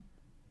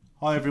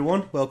Hi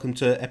everyone, welcome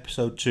to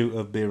episode 2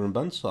 of Beer and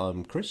Buns.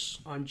 I'm Chris.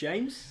 I'm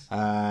James.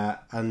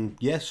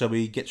 So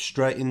we get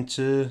straight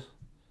into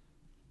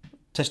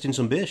testing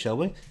some beer, shall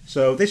we?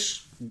 So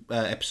this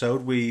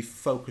episode we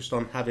focused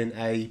on having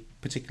a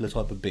particular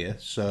type of beer.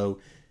 So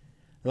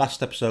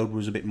last episode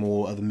was a bit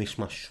more of a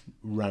mishmash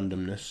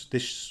randomness.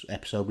 This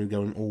episode we're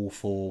going all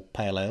for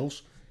pale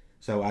ales.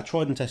 So our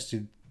tried and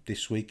tested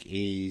this week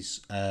is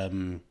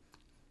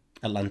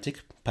Atlantic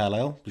Pale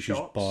Ale,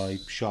 produced by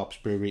Sharps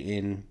Brewery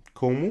in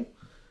Cornwall.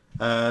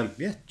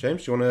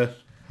 James, do you want to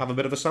have a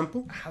bit of a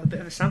sample? Have a bit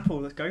of a sample,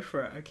 let's go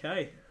for it,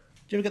 okay.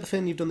 Do you ever get the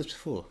feeling you've done this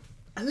before?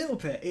 A little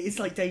bit, it's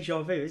like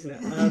deja vu, isn't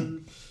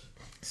it?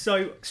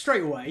 So,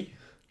 straight away,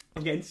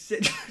 I'm getting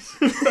citrus.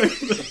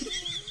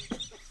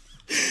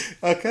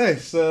 Okay,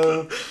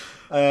 so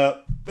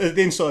the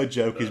inside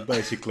joke is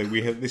basically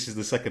this is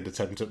the second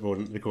attempt at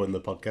recording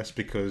the podcast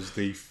because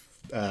we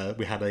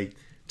had a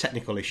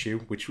technical issue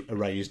which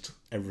erased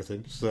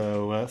everything.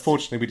 So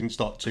fortunately we didn't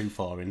start too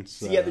far in.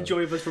 So the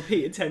joy of us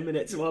repeating 10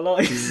 minutes of our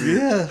lives.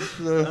 Yeah.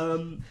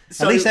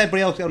 At least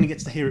everybody else only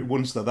gets to hear it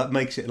once though. That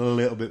makes it a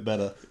little bit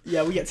better.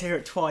 Yeah, we get to hear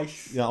it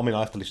twice. Yeah, I mean I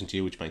have to listen to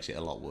you, which makes it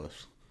a lot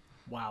worse.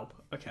 Wow.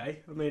 Okay.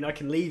 I mean, I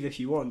can leave if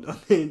you want. I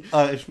mean,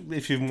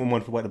 if you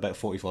want to wait about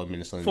 45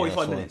 minutes, then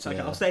 45 minutes. Okay,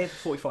 yeah. I'll stay here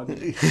for 45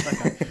 minutes.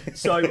 Okay.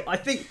 So I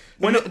think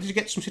did you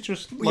get some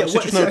citrus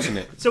notes in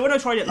it? So when I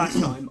tried it last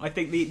time, I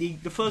think the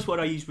first word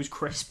I used was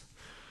crisp,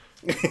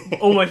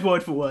 almost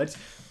word for word.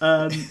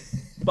 But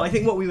I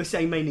think what we were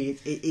saying mainly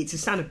it's a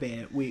standard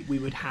beer we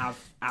would have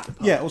at the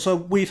pub. Yeah. Also,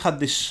 we've had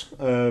this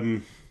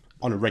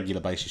on a regular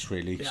basis,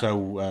 really. Yeah. So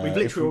we've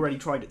literally already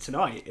tried it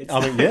tonight. It's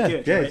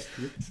good, yeah.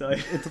 So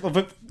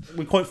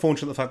we're quite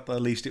fortunate the fact that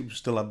at least it will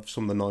still have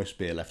some of the nice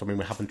beer left. I mean,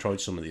 we haven't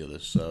tried some of the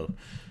others, so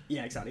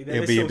yeah, exactly.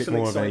 It'll be a bit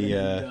more of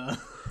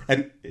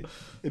and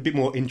a bit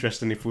more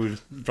interesting if we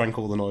drank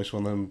all the nice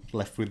ones and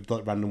left with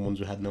like random ones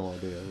we had no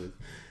idea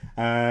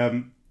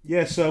with.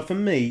 So for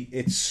me,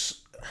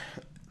 it's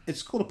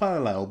called a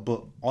pale ale,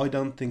 but I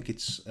don't think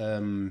it's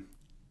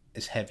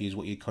as heavy as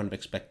what you kind of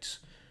expect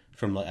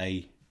from like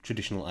a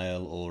traditional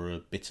ale or a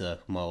bitter,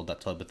 mild,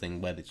 that type of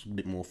thing, where it's a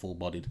bit more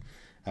full-bodied.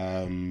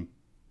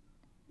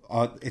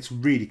 It's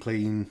really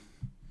clean,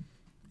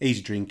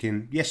 easy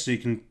drinking. Yes, so you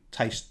can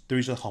taste, there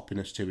is a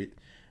hoppiness to it.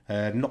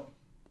 Not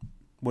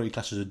what you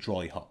class as a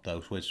dry hop,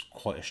 though, so it's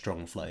quite a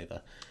strong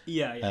flavour.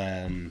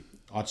 Yeah.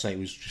 I'd say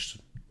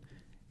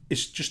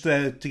it's just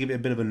there to give it a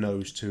bit of a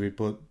nose to it,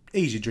 but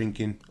easy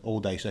drinking,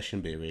 all-day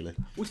session beer, really.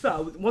 What's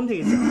that? One thing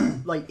is,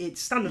 like, it's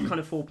standard kind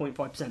of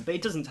 4.5%, but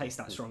it doesn't taste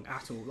that strong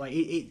at all. Like,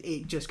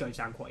 it just goes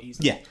down quite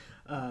easily. Yeah.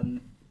 I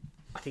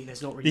think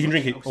there's not really. You can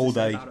drink it all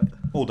day,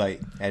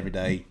 every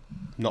day.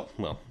 Not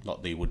that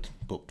you would,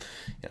 but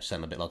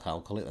sound a bit like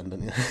alcohol, then,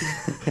 don't you?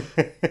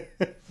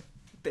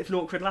 Bit of an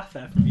awkward laugh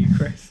there from you,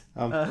 Chris.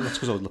 That's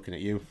because I was looking at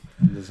you.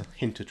 There's a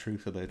hint of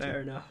truth about it. Fair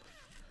enough.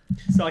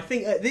 So I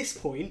think at this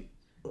point,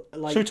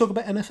 like, shall we talk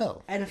about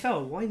NFL?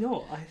 NFL, why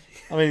not?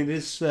 I mean,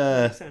 this.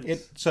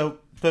 So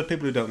for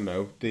people who don't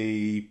know,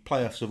 the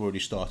playoffs have already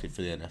started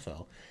for the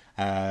NFL.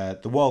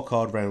 The wild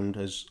card round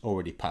has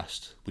already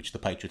passed, which the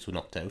Patriots were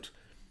knocked out.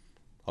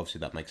 Obviously,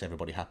 that makes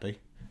everybody happy,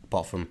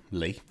 apart from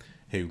Lee,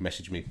 who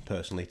messaged me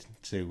personally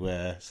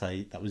to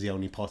say that was the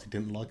only part he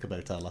didn't like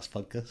about our last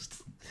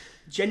podcast.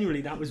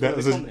 Genuinely, that was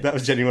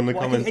genuine in the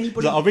comment.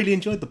 I really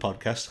enjoyed the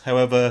podcast.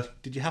 However,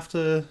 did you have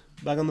to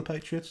bag on the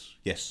Patriots?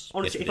 Yes.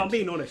 Honestly, if I'm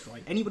being honest,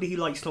 right, anybody who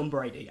likes Tom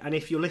Brady, and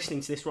if you're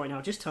listening to this right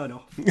now, just turn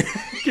off.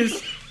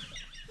 Because,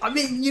 I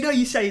mean,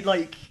 you say,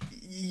 like,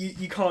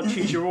 you can't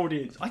choose your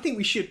audience. I think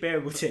we should be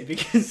able to,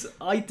 because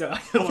I don't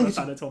want to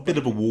fan of Tom Brady. Bit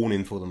of a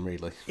warning for them,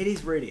 really. It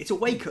is really. It's a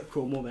wake-up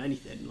call more than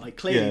anything. Like,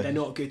 clearly they're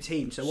not a good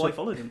team, so why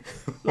follow them?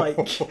 Like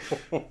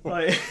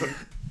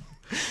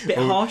bit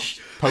harsh.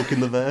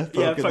 Poking the bear.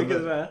 Poking the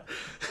bear.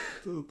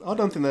 I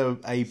don't think they're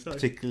a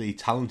particularly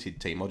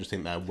talented team. I just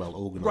think they're well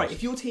organised. Right,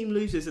 if your team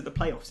loses at the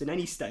playoffs in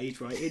any stage,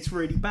 right, it's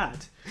really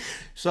bad.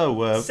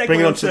 So,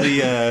 bringing on to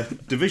the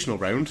divisional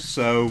round.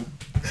 So,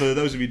 for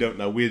those of you who don't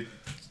know,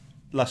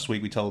 last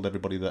week we told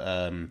everybody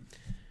that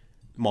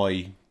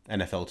my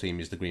NFL team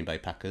is the Green Bay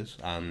Packers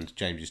and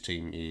James's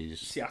team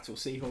is Seattle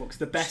Seahawks,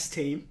 the best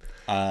team.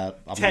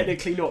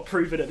 Technically not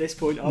proven at this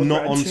point.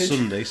 Not on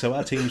Sunday, so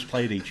our teams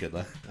played each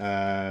other.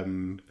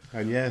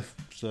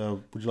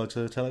 So would you like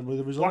to tell everybody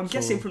the results? Well, I'm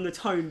guessing from the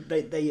tone,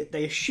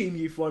 they assume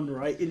you've won,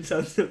 right? In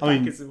terms of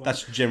Packers and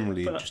that's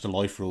generally just a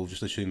life rule.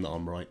 Just assume that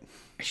I'm right.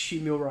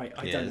 Assume you're right.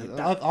 I don't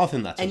know. I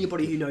think that's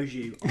anybody who knows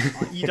you,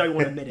 you don't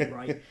want to admit it,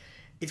 right?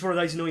 It's one of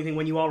those annoying things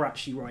when you are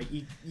actually right,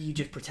 you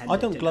just pretend. I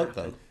don't gloat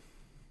though.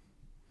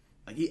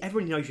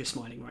 Everybody knows you're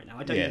smiling right now.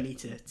 I don't even need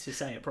to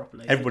say it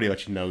properly. Everybody who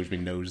actually knows me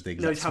knows the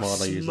exact smile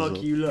I use. Knows how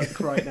smug you look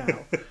right now.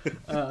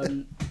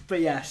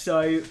 But yeah,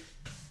 so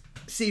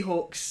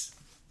Seahawks,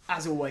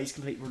 as always,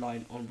 completely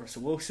reliant on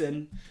Russell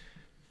Wilson.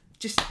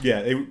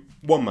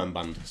 One-man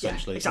band,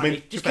 essentially. Yeah,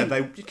 exactly.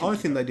 I mean, I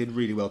think they did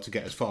really well to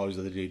get as far as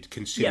they did,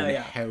 considering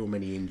how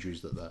many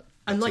injuries that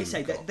and like I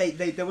say,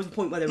 there was a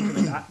point where they were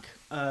coming back.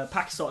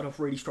 Packers started off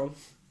really strong.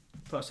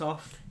 first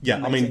half. Yeah,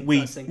 Amazing. I mean, we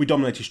First thing.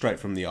 dominated straight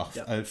from the off.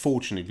 Yeah.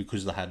 Fortunately,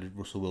 because they had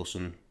Russell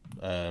Wilson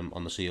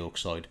on the Seahawks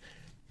side,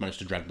 managed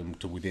to drag them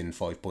to within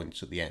 5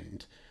 points at the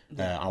end.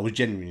 I was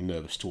genuinely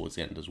nervous towards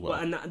the end as well.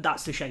 Well, and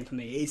that's the shame for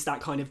me. It's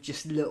that kind of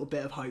just little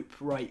bit of hope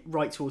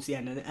right towards the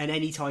end. And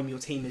any time your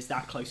team is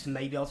that close to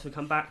maybe able to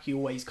come back, you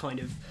always kind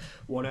of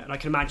want to. And I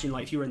can imagine,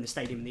 like, if you were in the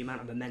stadium, the amount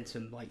of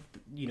momentum, like,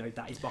 you know,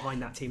 that is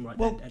behind that team right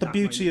Well, there. the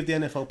beauty of the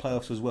NFL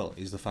playoffs as well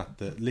is the fact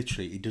that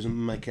literally it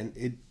doesn't make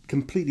it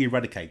completely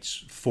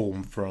eradicates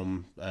form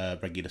from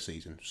regular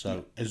season.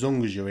 So as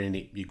long as you're in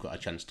it, you've got a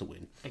chance to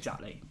win.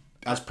 Exactly.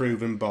 As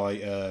proven by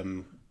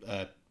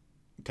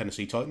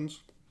Tennessee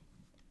Titans.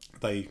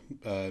 They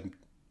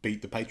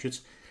beat the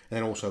Patriots and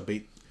then also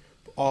beat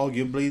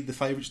arguably the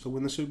favourites to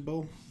win the Super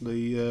Bowl,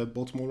 the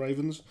Baltimore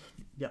Ravens.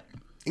 Yeah.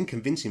 In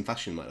convincing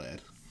fashion, might I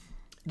add.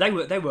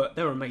 They were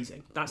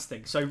amazing. That's the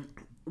thing. So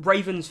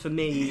Ravens, for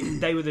me,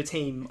 they were the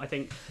team. I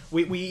think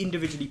we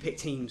individually picked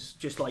teams,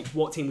 just like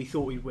what team we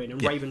thought we'd win,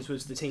 and Ravens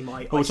was the team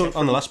I said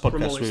on the last from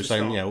podcast we were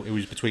saying, start. it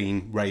was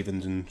between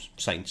Ravens and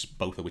Saints,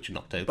 both of which are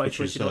knocked out. Both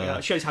which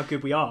shows how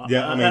good we are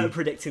at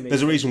predicting these.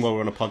 There's a reason why we're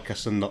on a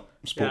podcast and not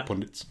sport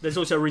pundits. There's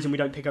also a reason we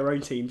don't pick our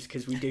own teams,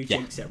 because we do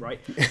jinx it, right?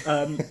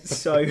 But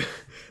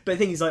the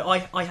thing is,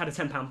 like, I had a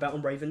 £10 bet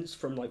on Ravens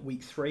from like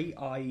week 3.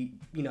 I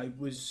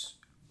was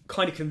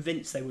kind of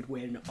convinced they would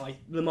win.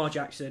 Lamar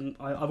Jackson,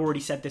 I've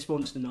already said this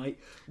once tonight,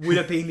 would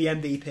have been the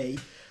MVP.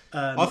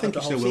 I think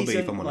he still will be,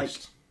 if I'm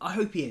honest. I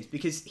hope he is,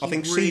 because I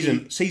think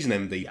really, season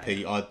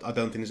MVP. Yeah. I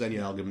don't think there's any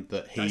argument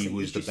that he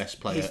was the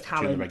best player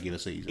during the regular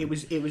season. It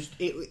was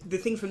the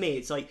thing for me.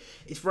 It's like,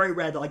 it's very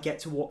rare that I get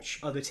to watch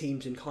other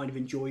teams and kind of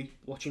enjoy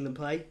watching them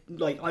play.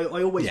 Like I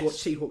always watch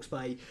Seahawks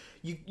play.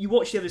 You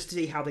watch the others to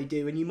see how they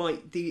do, and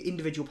the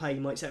individual play,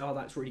 you might say, oh,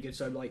 that's really good.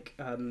 So like.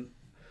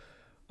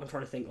 I'm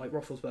trying to think, like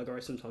Roethlisberger, I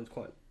sometimes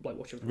quite like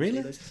watching.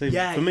 Really? See,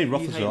 yeah. For me,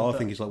 Roethlisberger, I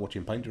think he's like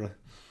watching paint dry.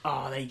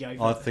 Oh, there you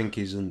go. I think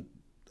he's one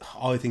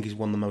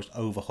of the most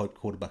overhyped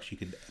quarterbacks you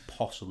could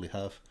possibly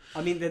have.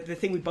 I mean, the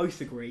thing we both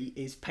agree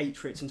is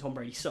Patriots and Tom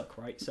Brady suck,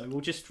 right? So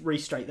we'll just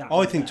restraight that.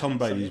 I think Tom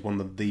Brady is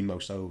one of the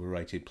most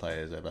overrated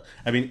players ever.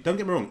 I mean, don't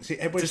get me wrong. See,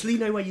 does Lee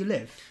know where you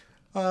live?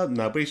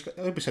 No, but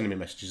he'll be sending me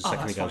messages the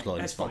second he goes live.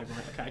 That's fine,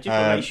 right? Okay, just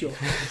want to make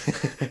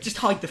sure. Just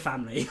hide the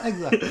family.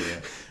 Exactly. Yeah.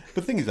 But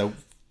the thing is, though.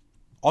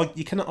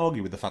 You cannot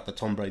argue with the fact that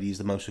Tom Brady is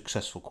the most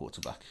successful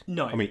quarterback.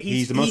 No, I mean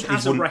he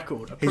has a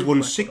record. He's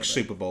won 6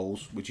 Super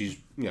Bowls, which is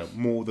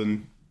more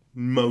than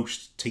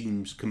most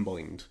teams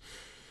combined.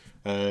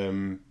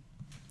 He's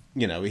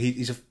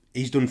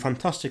done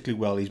fantastically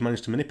well. He's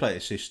managed to manipulate a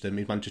system.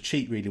 He's managed to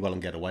cheat really well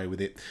and get away with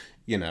it.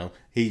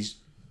 He's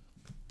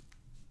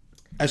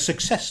as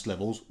success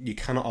levels, you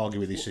cannot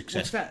argue with his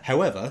success.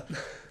 However,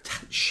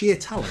 sheer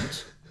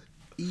talent.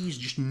 He's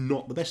just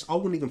not the best. I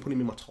wouldn't even put him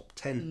in my top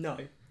 10. No.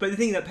 But the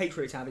thing that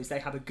Patriots have is they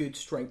have a good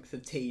strength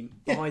of team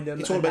behind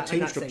them. It's all about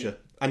team structure.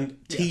 And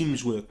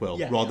teams work well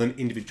rather than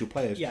individual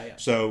players. Yeah.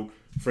 So,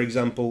 for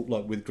example,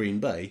 like with Green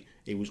Bay,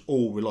 it was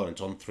all reliant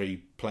on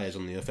 3 players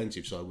on the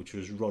offensive side, which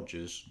was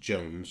Rodgers,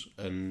 Jones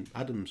and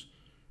Adams.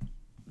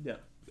 Yeah.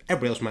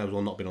 Everybody else may as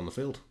well not been on the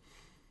field.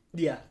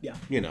 Yeah.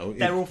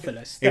 They're all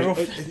fillers.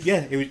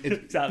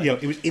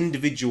 It was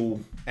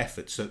individual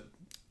efforts that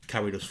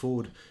carried us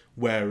forward.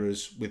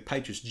 Whereas with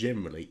Patriots,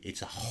 generally,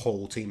 it's a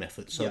whole team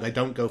effort. So they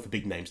don't go for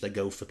big names. They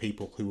go for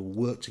people who will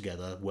work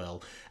together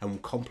well and will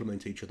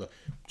complement each other.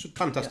 It's a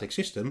fantastic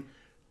system.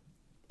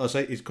 I'll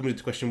say it comes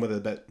into question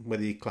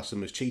whether you class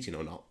them as cheating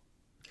or not.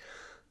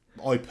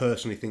 I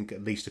personally think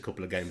at least a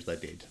couple of games they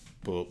did.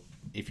 But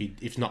if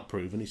it's not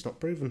proven, it's not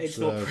proven. It's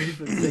not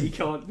proven, so you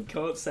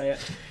can't say it.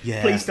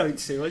 Yeah. Please don't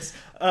sue us.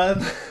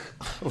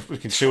 You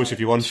can sue us if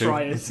you want to.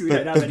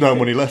 There's no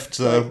money left,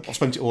 so I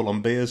spent it all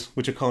on beers,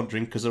 which I can't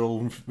drink because they're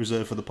all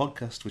reserved for the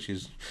podcast, which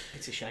is...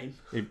 It's a shame.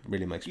 It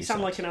really makes me sad. You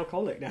sound like an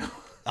alcoholic now.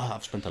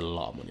 I've spent a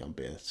lot of money on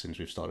beer since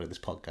we've started this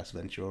podcast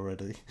venture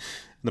already. And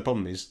the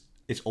problem is,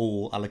 it's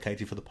all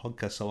allocated for the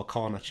podcast, so I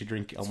can't actually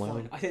drink it on my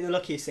own. I think the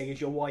luckiest thing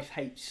is your wife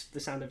hates the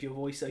sound of your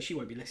voice, so she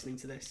won't be listening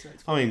to this.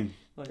 So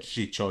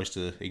she tries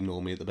to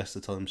ignore me at the best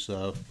of times,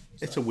 so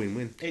it's a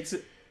win-win.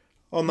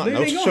 On that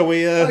Moving note,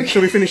 on.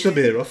 shall we finish the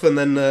beer off and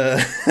then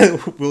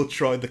we'll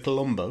try the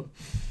Colombo?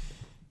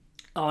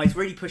 Oh, he's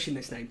really pushing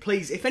this name.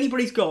 Please, if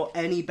anybody's got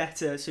any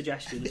better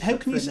suggestions...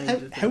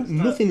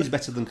 Nothing is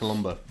better than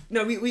Colombo.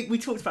 No, we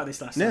talked about this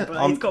last time,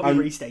 but it's got to be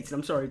restated.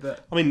 I'm sorry,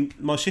 but... I mean,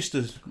 my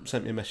sister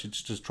sent me a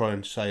message to try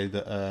and say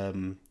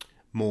that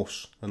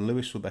Morse and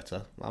Lewis were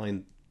better. I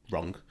mean,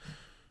 wrong.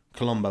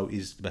 Colombo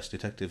is the best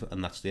detective,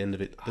 and that's the end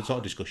of it. There's not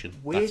a discussion.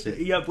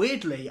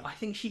 Weirdly, I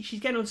think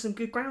she's getting on some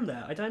good ground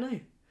there. I don't know.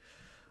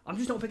 I'm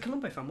just not a big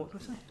Colombo fan. What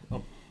can I say?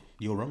 Oh,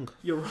 you're wrong.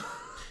 You're wrong.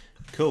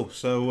 Cool.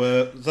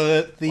 So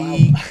the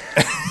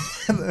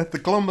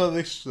Colombo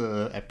this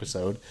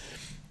episode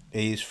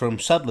is from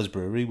Sadler's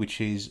Brewery,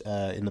 which is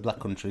in the Black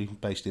Country,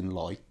 based in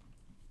Lye.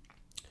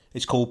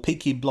 It's called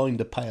Peaky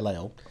Blinder Pale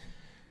Ale.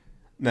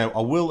 Now,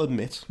 I will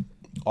admit,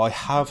 I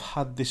have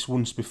had this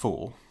once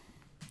before.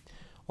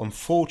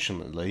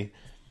 Unfortunately,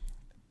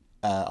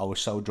 I was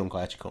so drunk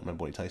I actually can't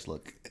remember what it tastes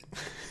like.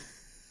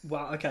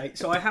 Well, okay.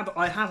 So I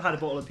have had a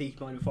bottle of Peaky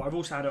Blinder before. I've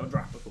also had it on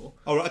draft before.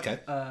 Oh, right, okay.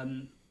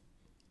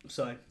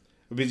 So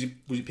Was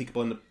it Peaky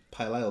Blinder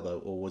Pale Ale though,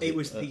 or was it? it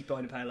was the Peaky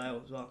Blinder Pale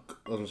Ale as well. I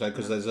was going to say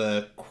because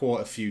there's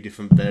quite a few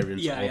different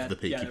variants of the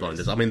Peaky there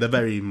Blinders. is. I mean, they're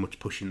very much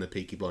pushing the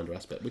Peaky Blinder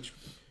aspect, which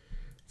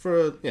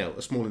for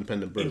a small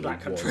independent brewery. In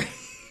Black Country.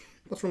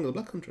 What's wrong with the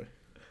Black Country?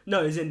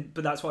 No,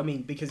 but that's what I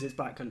mean, because it's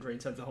Black Country in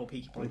terms of the whole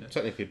Peaky Blinder.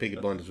 Technically, Peaky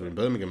Blinders were in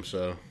Birmingham,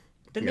 so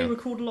Didn't they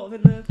record a lot of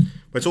it in the...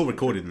 But it's all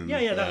recorded in.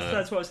 Yeah,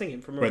 that's what I was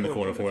thinking. From around the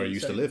corner from where I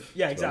used to live.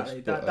 Yeah,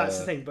 exactly. But, That's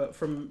the thing. But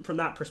from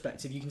that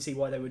perspective, you can see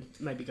why they would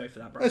maybe go for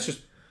that brand. It's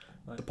just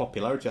the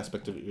popularity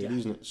aspect of it, really,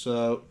 isn't it?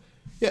 So,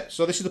 yeah.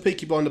 So this is the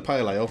Peaky Blinder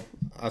Pale Ale.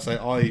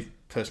 I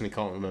personally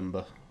can't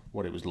remember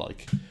what it was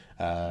like.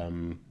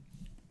 It's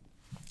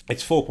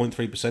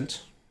 4.3%.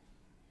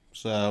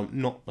 So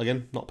not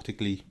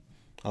particularly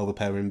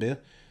overpowering beer.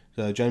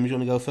 So James, you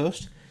want to go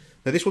first?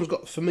 Now this one's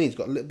got, for me, it's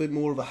got a little bit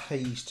more of a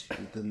haze to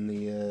it than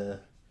the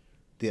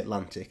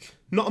Atlantic.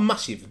 Not a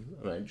massive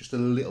amount, just a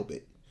little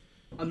bit.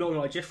 I'm not gonna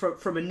lie, just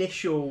from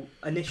initial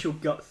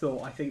gut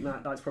thought, I think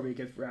that's probably a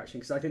good reaction,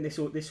 because I think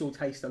this will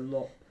taste a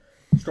lot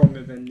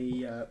stronger than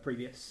the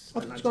previous. I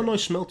think it's got a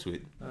nice smell to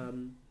it.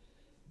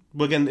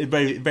 But again,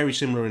 very very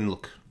similar in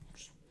look.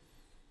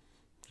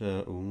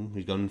 So,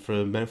 he's gone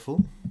for a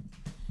mouthful.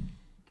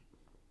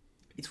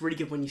 It's really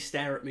good when you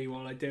stare at me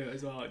while I do it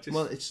as well.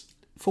 Well, it's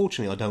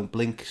fortunately I don't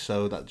blink,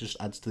 so that just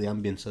adds to the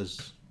ambience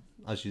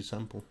as you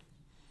sample.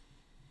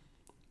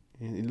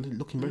 You're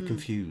looking very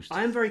confused.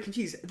 I am very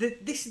confused.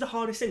 This is the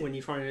hardest thing when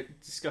you're trying to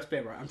discuss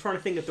beer, right? I'm trying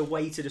to think of the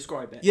way to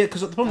describe it. Yeah, because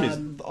the problem is,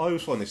 I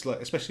always find this,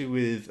 like, especially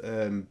with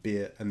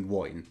beer and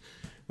wine,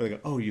 where they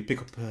go, "Oh, you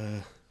pick up,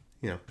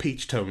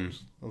 peach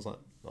tones." I was like,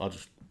 "I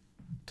just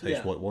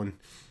taste white wine."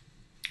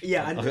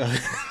 Yeah, and, I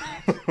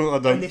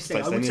don't. And this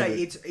thing, I would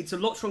say it's a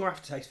lot stronger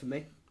aftertaste for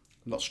me.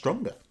 A lot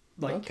stronger.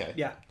 Like, okay.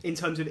 Yeah, in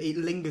terms of it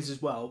lingers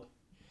as well.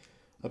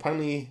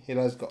 Apparently, it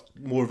has got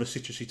more of a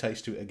citrusy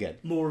taste to it again.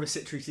 More of a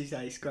citrusy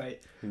taste,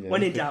 great. Yeah.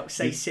 When in doubt,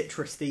 say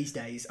citrus these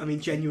days. I mean,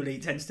 genuinely,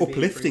 it tends to be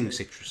uplifting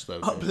citrus, though.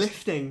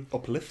 Uplifting.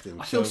 Uplifting.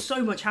 I feel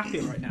so much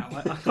happier right now.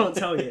 I can't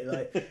tell you.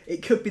 Like,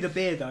 it could be the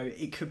beer, though.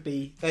 It could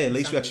be. Hey, at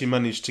least we actually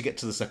managed to get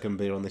to the second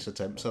beer on this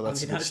attempt, so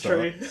that's a good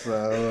start. True.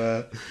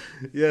 So,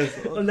 yeah.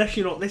 Unless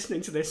you're not listening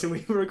to this and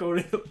we were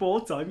recording at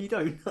 4 time, you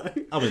don't know.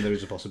 I mean, there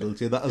is a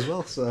possibility of that as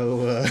well.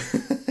 So,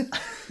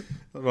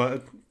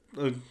 right.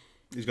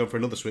 He's going for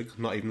another swig,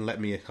 not even let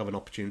me have an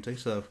opportunity,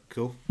 so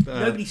cool.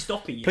 Nobody's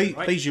stopping you, right?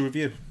 Please, your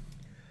review.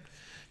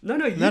 No,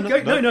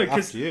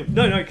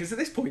 because at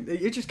this point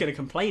you're just going to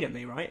complain at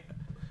me, right?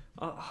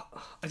 I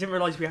didn't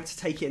realise we had to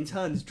take it in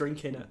turns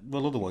drinking it.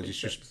 Well, otherwise it's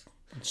just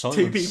silence.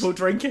 2 people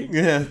drinking.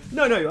 Yeah.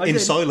 No, in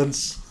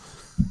silence.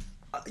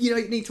 You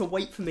don't need to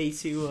wait for me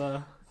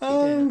to.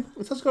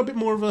 It has got a bit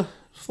more of a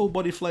full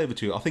body flavour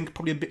to it. I think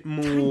probably a bit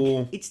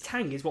more. It's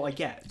tang is what I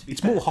get. To be it's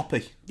fair. more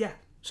hoppy. Yeah.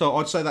 So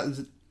I'd say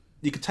that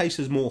you could taste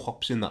there's more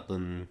hops in that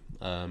than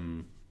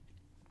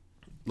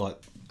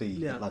like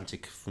the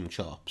Atlantic from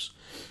Sharps.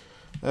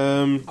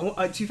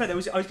 To be fair, I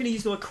was going to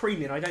use the word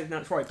creamy, and I don't think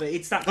that's right, but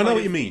it's that. I know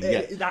what you mean.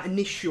 Yeah. That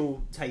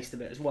initial taste of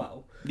it as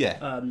well.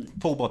 Yeah.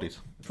 Full bodied.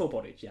 Full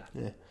bodied. Yeah.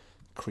 Yeah.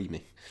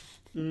 Creamy.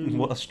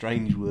 What a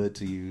strange word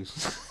to use.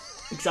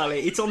 Exactly.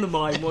 It's on the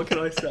mind. What can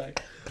I say?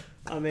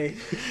 I mean.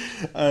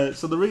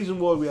 So the reason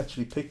why we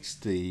actually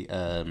picked the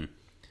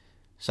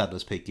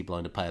Sadler's Peaky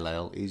Blinder Pale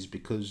Ale is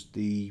because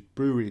the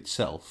brewery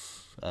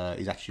itself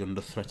is actually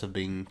under threat of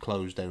being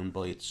closed down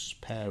by its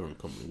parent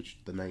company, which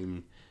the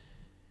name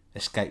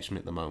escapes me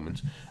at the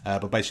moment.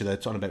 But basically they're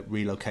talking about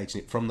relocating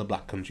it from the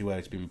Black Country, where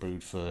it's been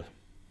brewed for,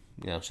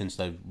 since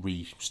they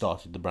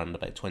restarted the brand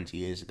about 20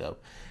 years ago,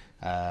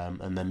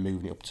 and then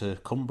moving it up to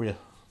Cumbria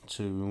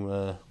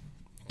to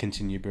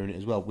continue brewing it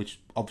as well, which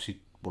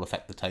obviously will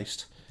affect the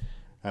taste.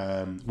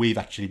 We've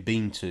actually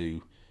been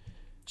to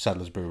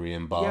Sadler's Brewery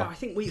and Bar. Yeah, I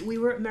think we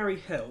were at Merry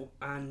Hill,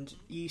 and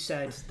you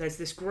said there's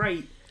this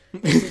great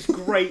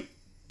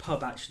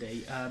pub actually.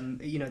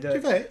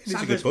 The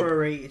Sadler's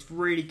Brewery. It's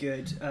really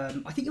good.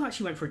 I think you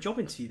actually went for a job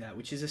interview there,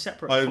 which is a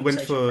separate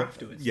conversation for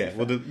afterwards. Yeah,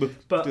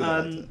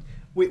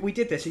 we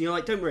did this, and you're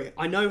like, don't worry,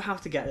 I know how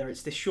to get there.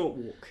 It's this short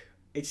walk.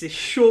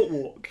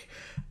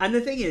 And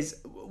the thing is,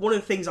 one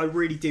of the things I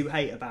really do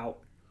hate about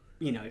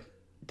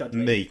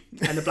Dudley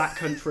and the Black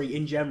Country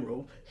in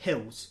general,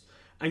 hills.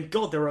 And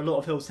God, there are a lot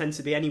of hills tend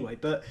to be anyway.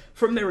 But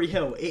from Merry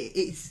Hill,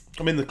 it's.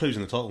 I mean, the clue's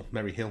in the title,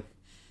 Merry Hill.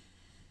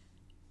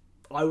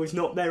 I was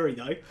not merry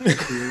though.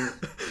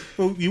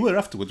 Well, you were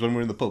afterwards when we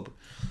were in the pub.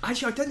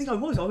 Actually, I don't think I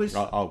was. I was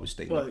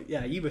Stephen. Well,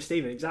 yeah, you were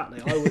Stephen,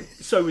 exactly.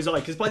 So was I,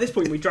 because by this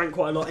point we drank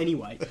quite a lot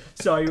anyway.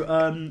 So,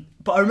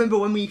 but I remember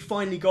when we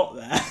finally got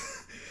there,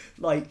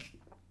 like.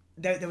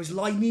 There was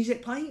live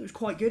music playing. It was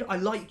quite good.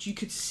 You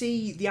could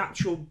see the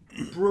actual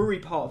brewery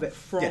part of it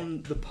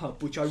from the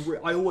pub, which I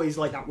always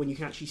like that when you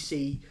can actually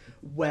see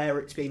where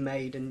it's being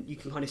made and you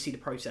can kind of see the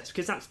process,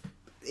 because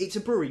it's a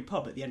brewery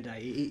pub at the end of the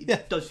day.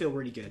 It does feel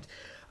really good,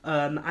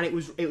 and it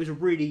was a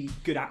really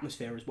good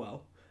atmosphere as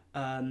well.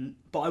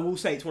 But I will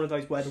say it's one of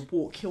those where the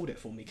walk killed it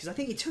for me, because I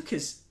think it took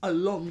us a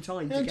long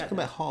time to It get took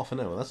there. about half an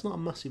hour. That's not a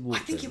massive walk. I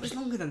think it was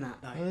longer than that,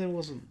 though. It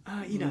wasn't.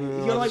 You're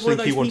No, I like just one of think those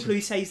you people wanted-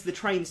 who says the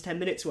train's 10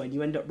 minutes away and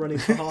you end up running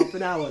for half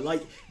an hour.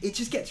 Like, it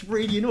just gets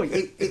really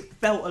annoying. It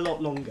felt a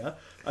lot longer,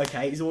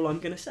 okay, is all I'm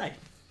going to say.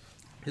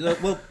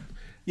 Well,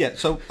 yeah,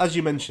 so as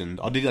you mentioned,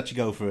 I did actually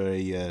go for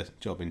a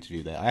job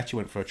interview there. I actually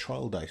went for a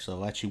trial day,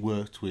 so I actually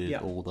worked with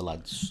all the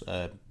lads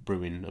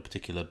brewing a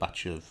particular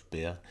batch of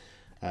beer.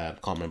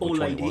 Can't remember All which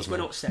one it ladies, was. we're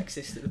now. not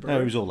sexist at the No,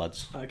 brewery. it was all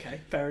lads. Okay,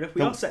 fair enough.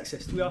 We No. are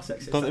sexist. We are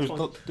sexist. But That's it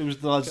fine. was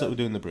the lads that were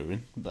doing the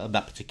brewing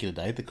that particular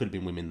day. There could have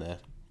been women there,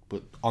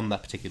 but on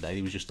that particular day,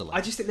 it was just the lads.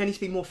 I just think there needs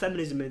to be more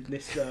feminism in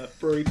this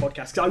brewery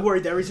podcast, because I worry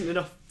there isn't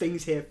enough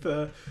things here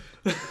for...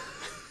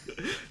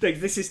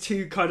 This is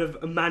too kind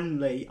of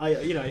manly.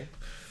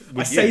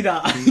 I say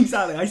that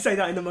exactly. I say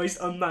that in the most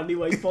unmanly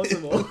way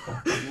possible.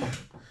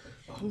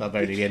 That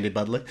very ended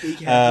badly. Be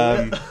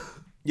careful.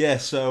 Yeah,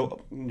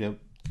 so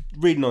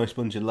really nice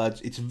bunch of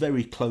lads. It's a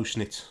very close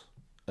knit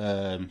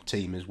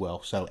team as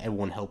well. So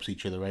everyone helps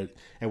each other out.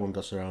 Everyone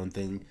got their own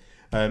thing.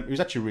 It was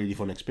actually a really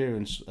fun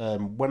experience.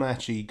 When I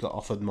actually got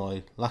offered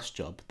my last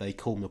job, they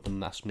called me up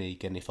and asked me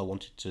again if I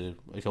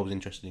was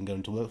interested in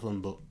going to work for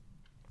them. But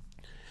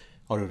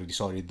I'd already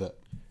decided that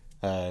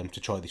to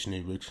try this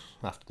new route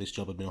after this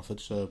job had been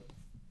offered. So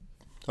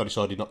I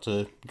decided not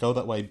to go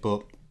that way.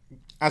 But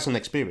as an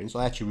experience,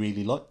 I actually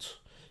really liked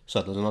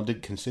Saddlers, and I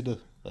did consider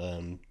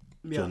joining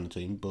the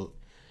team. But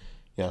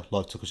yeah,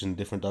 life took us in a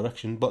different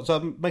direction. But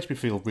it makes me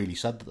feel really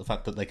sad that the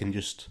fact that they can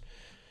just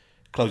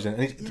close it.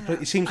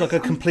 And it seems like a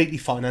completely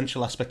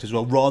financial aspect as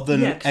well, rather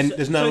than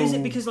there's no. So is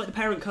it because like the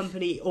parent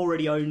company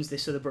already owns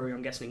this other brewery?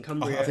 I'm guessing in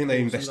Cumbria. I think they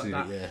or invested something in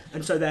like it, that. yeah.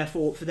 And so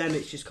therefore, for them,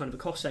 it's just kind of a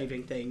cost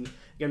saving thing.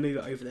 You're gonna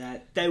move it over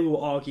there. They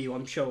will argue,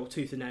 I'm sure,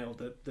 tooth and nail,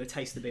 that the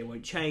taste of the beer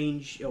won't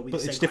change. It'll be the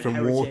But same it's kind of different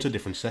heritage. water,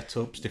 different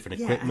setups,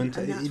 different equipment.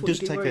 And that's it what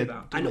does you do take worry a.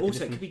 about. And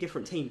also, it could be a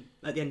different team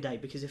at the end of the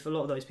day, because if a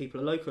lot of those people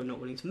are local and not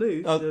willing to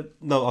move,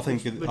 No, I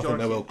think they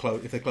majority- will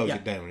close. If they close Yeah.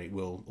 it down, it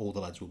will. All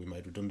the lads will be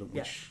made redundant.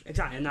 Yeah, Which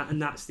exactly, and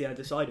that's the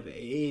other side of it.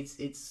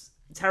 It's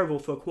terrible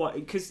for quite,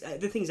 because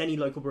the thing is, any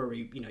local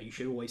brewery, you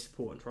should always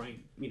support and try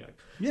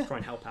and try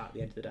and help out at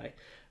the end of the day.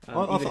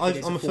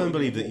 I'm a firm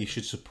believer that you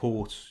should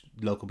support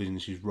local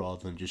businesses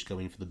rather than just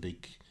going for the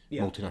big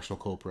multinational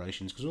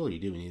corporations, because all you're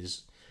doing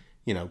is,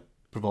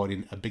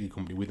 providing a bigger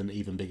company with an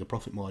even bigger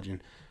profit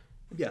margin.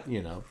 Yeah,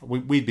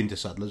 we've been to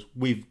Saddlers,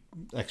 we've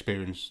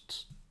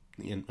experienced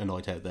a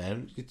night out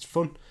there. It's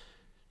fun,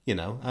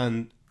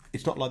 and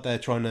it's not like they're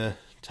trying to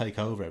take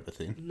over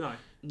everything. No,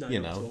 not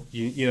you at all.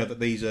 you know that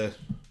these are.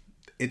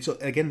 It's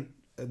again,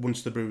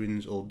 once the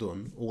brewing's all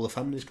done, all the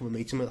families come and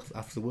meet them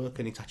after work,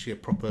 and it's actually a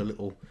proper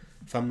little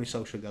family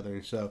social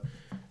gathering. So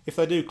if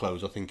they do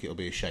close, I think it'll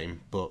be a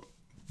shame, but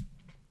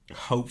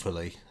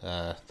hopefully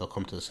they'll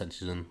come to the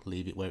senses and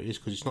leave it where it is,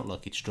 because it's not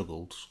like it's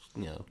struggled.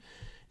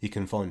 You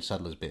can find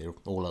Saddler's beer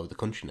all over the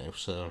country now.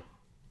 So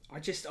I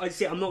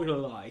see. I'm not going to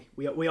lie.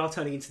 We are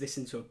turning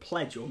into a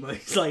pledge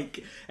almost.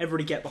 Like,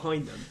 everybody get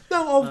behind them.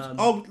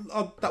 No,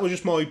 that was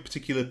just my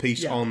particular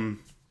piece Yeah. on.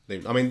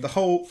 I mean,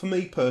 for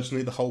me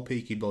personally, the whole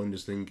Peaky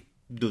Blinders thing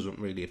doesn't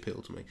really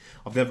appeal to me.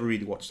 I've never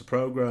really watched the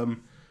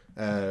programme.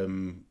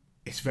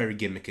 It's very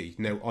gimmicky.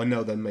 Now, I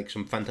know they make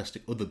some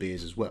fantastic other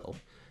beers as well.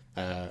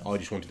 I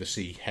just wanted to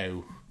see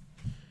how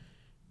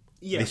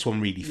this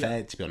one really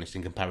fared, to be honest,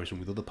 in comparison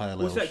with other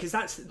pale ales. Well, because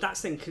that's the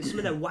thing. Because some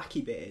of their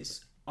wacky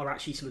beers are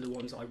actually some of the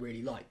ones I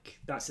really like.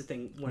 That's the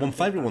thing. One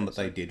favourite one that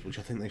they did, which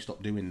I think they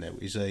stopped doing now,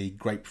 is a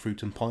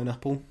grapefruit and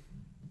pineapple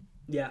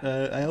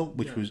ale,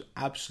 which was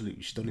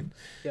absolutely stunning.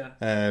 Yeah.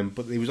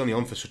 But it was only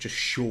on for such a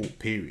short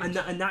period. And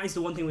that is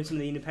the one thing with some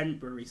of the independent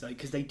breweries, though,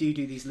 because they do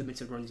these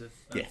limited runs of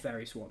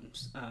various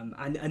ones.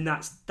 And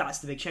that's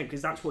the big shame,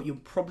 because that's what you're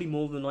probably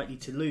more than likely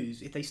to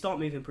lose. If they start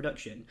moving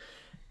production,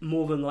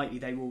 more than likely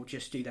they will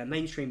just do their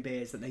mainstream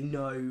beers that they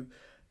know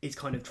is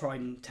kind of tried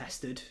and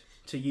tested,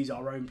 to use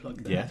our own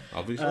plug there. Yeah,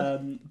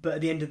 obviously. But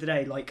at the end of the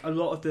day, like, a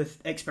lot of the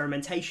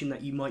experimentation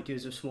that you might do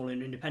as a small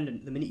and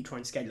independent, the minute you try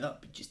and scale it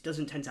up, it just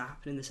doesn't tend to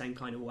happen in the same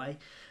kind of way.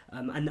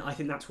 And I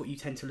think that's what you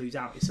tend to lose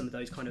out, is some of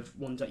those kind of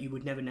ones that you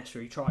would never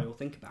necessarily try or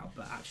think about,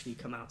 but actually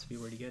come out to be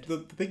really good. The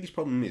biggest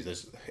problem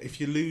is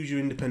if you lose your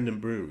independent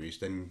breweries,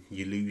 then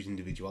you lose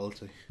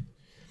individuality.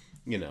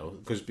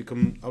 Because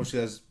obviously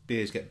as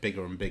beers get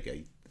bigger and bigger,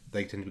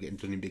 they tend to be getting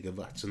done in bigger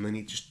vats, and then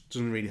it just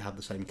doesn't really have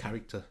the same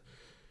character.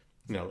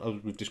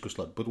 We've discussed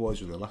like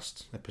Budweiser in the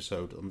last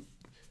episode.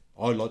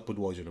 I like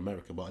Budweiser in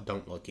America, but I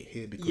don't like it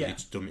here because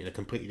it's done in a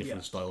completely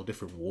different style,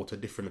 different water,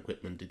 different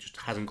equipment. It just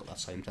hasn't got that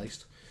same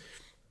taste.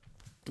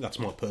 That's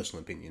my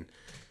personal opinion.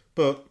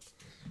 But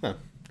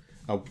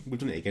we've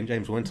done it again,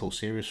 James. We went all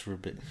serious for a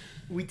bit.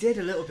 We did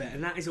a little bit,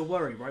 and that is a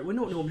worry, right? We're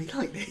not normally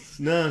like this.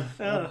 No.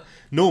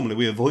 Normally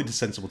we avoid the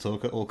sensible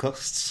talk at all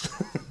costs.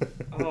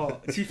 To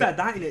be fair,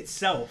 that in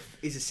itself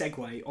is a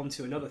segue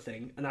onto another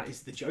thing, and that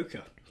is the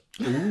Joker.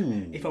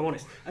 Ooh. If I'm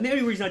honest. And the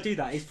only reason I do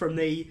that is from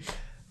the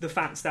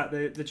fact that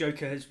the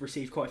Joker has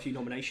received quite a few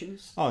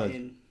nominations.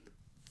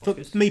 For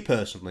me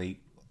personally,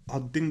 I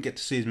didn't get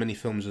to see as many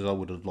films as I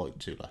would have liked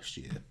to last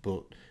year,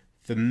 but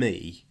for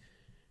me,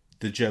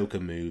 the Joker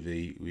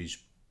movie was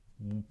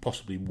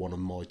possibly one of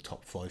my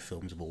top 5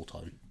 films of all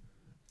time.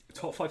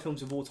 Top 5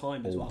 films of all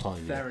time as well.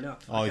 Fair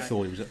enough. I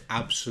thought it was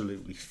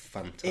absolutely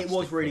fantastic. It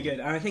was really good,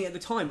 and I think at the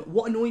time,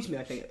 what annoys me,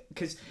 I think,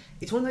 because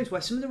it's one of those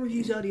where some of the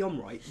reviews early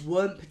on, right,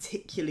 weren't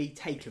particularly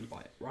taken by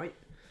it, right?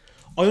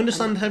 I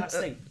understand how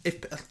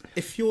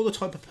if you're the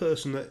type of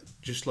person that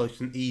just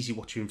likes an easy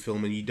watching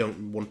film and you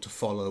don't want to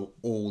follow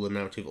all the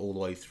narrative all the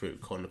way through,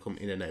 kind of come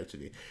in and out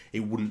of it,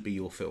 it wouldn't be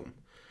your film.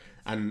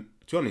 And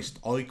to be honest,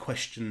 I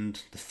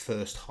questioned the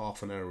first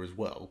half an hour as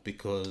well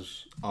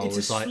because It's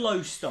a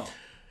slow start.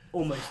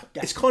 Almost.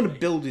 It's kind of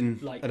building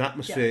an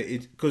atmosphere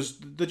because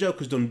the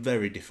Joker's done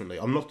very differently.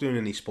 I'm not doing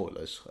any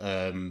spoilers.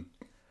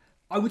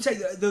 I would say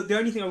the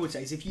only thing I would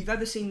say is if you've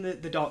ever seen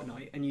the Dark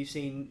Knight and you've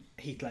seen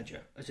Heath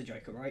Ledger as a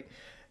Joker, right?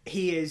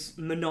 He is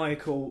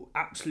maniacal,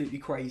 absolutely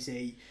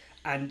crazy,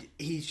 and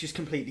he's just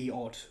completely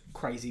odd,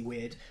 crazy,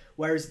 weird.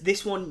 Whereas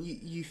this one,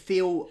 you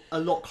feel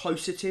a lot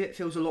closer to it.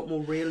 Feels a lot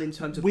more real in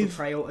terms of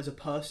portrayal as a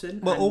person.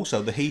 Well,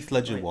 also the Heath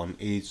Ledger one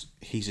is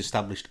he's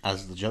established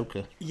as the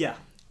Joker. Yeah.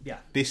 Yeah.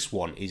 This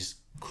one is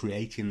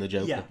creating the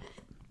Joker. Yeah.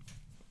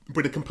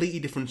 But a completely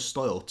different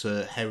style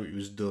to how it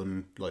was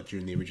done like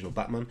during the original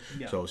Batman.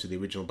 Yeah. So obviously the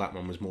original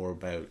Batman was more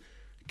about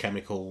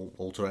chemical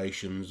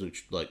alterations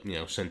which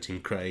sent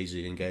him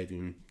crazy and gave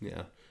him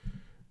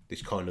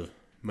this kind of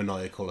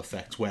maniacal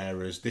effect,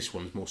 whereas this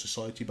one's more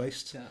society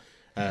based. Yeah.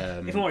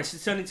 If I'm honest,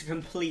 it's turned into a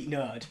complete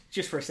nerd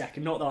just for a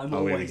second. Not that I'm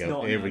always not a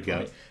nerd. Here we go.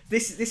 Right?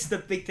 This is the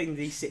big thing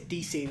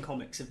DC and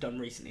comics have done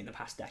recently in the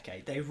past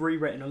decade. They've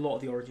rewritten a lot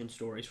of the origin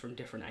stories from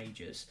different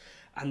ages.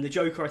 And the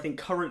Joker, I think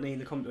currently in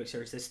the comic book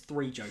series, there's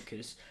 3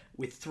 Jokers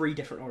with 3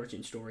 different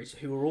origin stories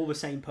who are all the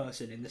same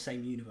person in the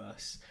same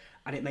universe.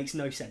 And it makes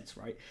no sense,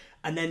 right?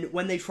 And then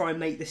when they try and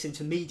make this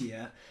into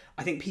media,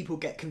 I think people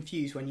get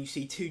confused when you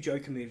see 2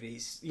 Joker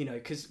movies,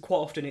 because quite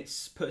often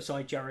it's put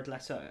aside Jared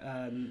Leto.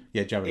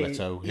 Jared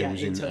Leto, who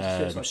was in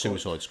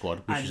Suicide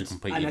Squad, which is a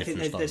completely different style. And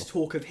I think there's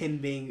talk of him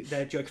being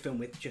the Joker film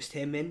with just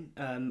him in.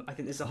 I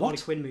think there's a Harley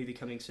Quinn movie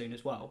coming soon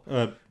as well.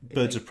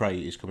 Birds of Prey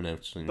is coming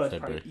out in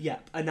February. Yeah,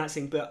 and that's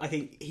thing. But I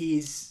think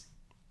he's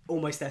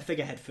almost their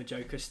figurehead for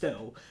Joker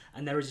still,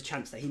 and there is a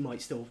chance that he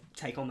might still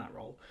take on that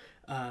role.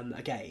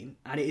 Again,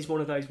 and it is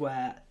one of those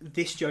where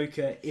this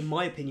Joker, in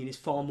my opinion, is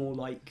far more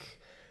like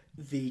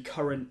the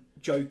current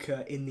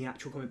Joker in the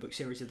actual comic book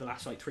series of the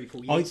last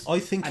 3-4 years. I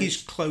think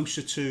he's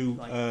closer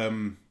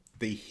to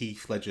the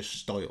Heath Ledger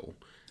style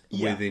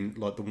within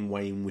the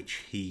way in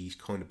which he's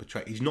kind of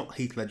portrayed. He's not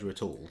Heath Ledger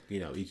at all,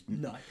 He's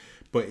no,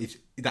 but it's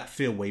that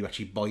feel where you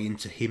actually buy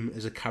into him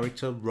as a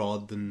character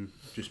rather than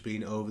just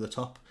being over the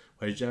top.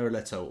 Whereas Jared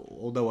Leto,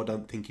 although I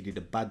don't think he did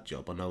a bad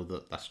job, I know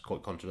that that's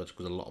quite controversial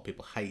because a lot of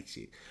people hate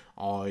it.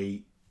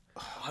 I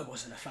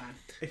wasn't a fan,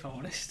 if I'm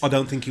honest. I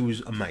don't think he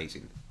was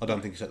amazing. I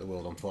don't think he set the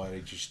world on fire.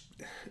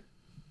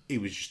 He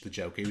was just the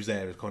Joker. He was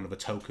there as kind of a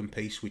token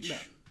piece, which... No.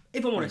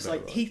 If I'm honest,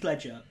 Heath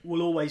Ledger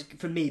will always,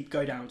 for me,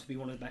 go down to be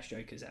one of the best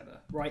Jokers ever,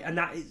 right? And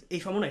that is,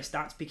 if I'm honest,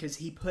 that's because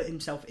he put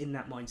himself in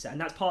that mindset, and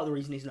that's part of the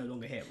reason he's no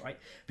longer here, right?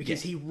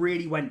 Because he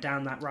really went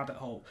down that rabbit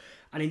hole.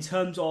 And in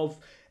terms of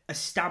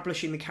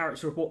establishing the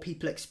character of what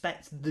people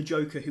expect the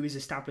Joker who is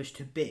established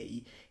to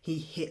be, he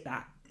hit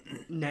that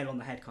nail on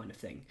the head kind of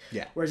thing.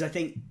 Yeah. Whereas I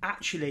think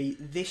actually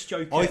this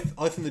Joker, I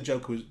think the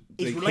Joker was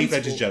Heath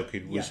Ledger's Joker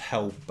was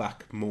held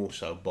back more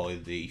so by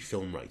the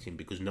film rating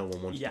because no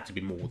one wanted it to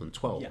be more than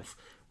 12.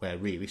 Where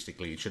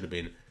realistically it should have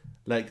been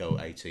let go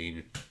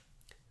 18,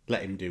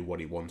 let him do what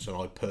he wants, and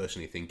I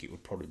personally think it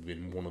would probably have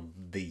been one of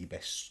the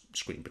best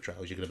screen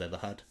portrayals you could have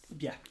ever had.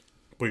 Yeah.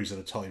 But it was at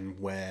a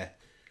time where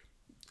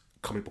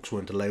comic books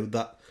weren't allowed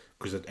that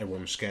because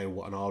everyone was scared of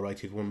what an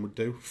R-rated one would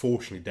do.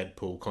 Fortunately,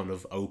 Deadpool kind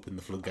of opened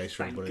the floodgates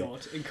for everybody. Thank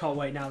God. And can't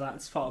wait now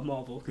that's part of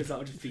Marvel because that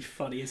would just be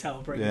funny as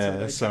hell.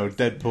 Yeah, so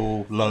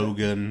Deadpool,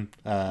 Logan,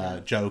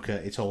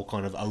 Joker, it's all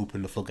kind of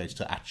opened the floodgates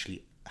to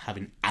actually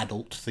having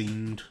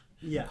adult-themed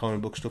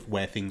comic book stuff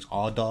where things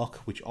are dark,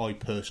 which I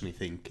personally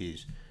think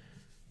is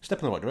a step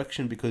in the right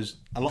direction because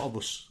a lot of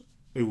us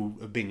who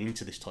have been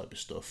into this type of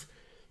stuff,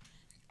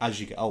 as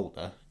you get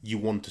older, you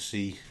want to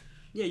see...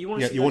 Yeah, you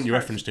want your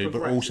reference to,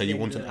 but also you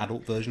want an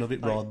adult version of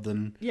it rather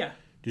than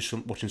just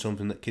watching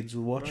something that kids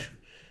will watch. Right.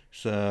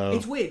 So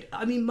it's weird.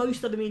 I mean,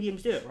 most other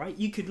mediums do it, right?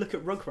 You could look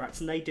at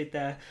Rugrats, and they did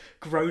their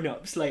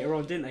grown-ups later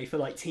on, didn't they?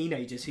 For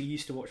teenagers who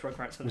used to watch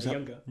Rugrats when they were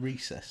younger.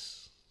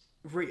 Recess?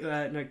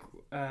 No.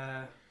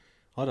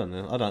 I don't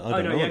know. I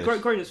don't know. Yeah,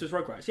 Grown-ups was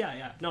Rugrats.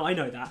 Yeah. No, I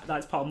know that.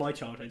 That's part of my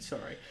childhood.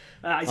 Sorry,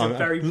 that is a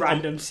very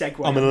random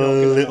segue. I'm a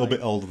little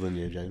bit older than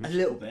you, James. A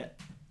little bit.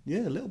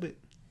 Yeah, a little bit.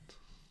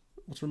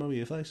 What's wrong with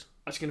your face?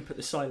 I'm just going to put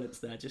the silence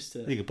there just to...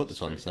 You can put the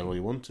silence there all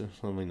you want to.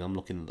 I mean, I'm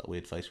looking at that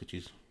weird face, which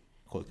is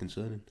quite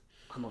concerning.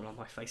 I'm not,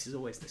 my face is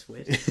always this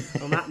weird.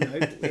 On that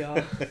note, we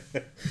are...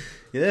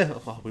 Yeah,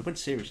 we went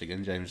serious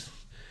again, James.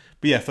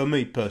 But yeah, for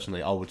me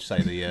personally, I would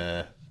say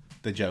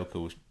the Joker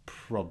was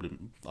probably...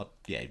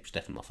 it was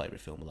definitely my favourite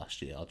film of last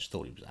year. I just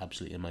thought it was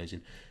absolutely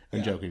amazing.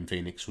 And Joker in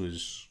Phoenix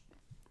was...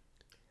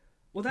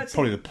 Well, that's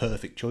probably the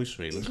perfect choice,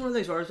 really. It's one of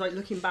those where I was like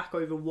looking back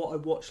over what I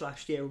watched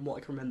last year and what I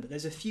can remember.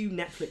 There's a few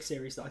Netflix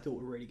series that I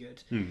thought were really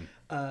good.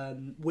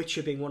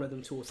 Witcher being one of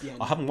them towards the end.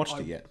 I haven't watched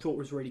it yet. Thought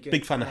was really good.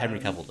 Big fan of Henry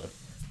Cavill, though.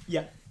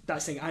 Yeah,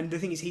 that's the thing. And the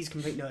thing is, he's a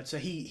complete nerd. So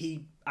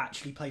he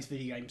actually plays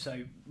video games.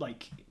 So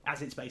like,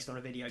 as it's based on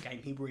a video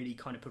game, he really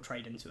kind of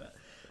portrayed into it.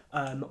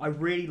 I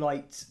really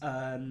liked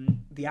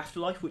The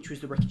Afterlife, which was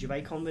the Ricky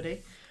Gervais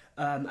comedy.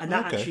 And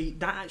that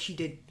actually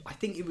did. I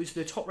think it was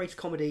the top rated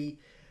comedy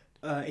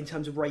in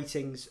terms of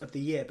ratings of the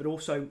year, but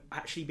also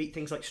actually beat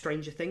things like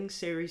Stranger Things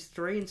series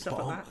 3 and stuff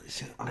like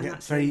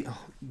that.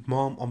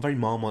 I'm very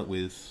Marmite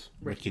with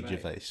Ricky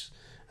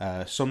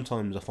Gervais.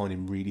 Sometimes I find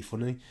him really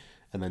funny,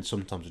 and then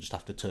sometimes I just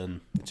have to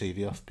turn the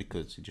TV off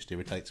because it just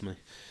irritates me.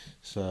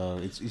 So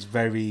it's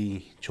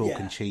very chalk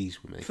and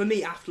cheese with me. For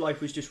me,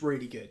 Afterlife was just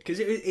really good because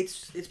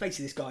it's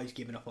basically this guy who's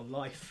given up on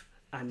life,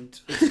 and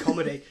it's a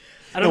comedy.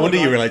 No wonder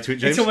you relate to it,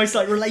 James. It's almost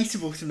like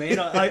relatable to me, and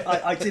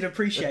I did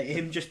appreciate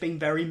him just being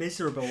very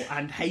miserable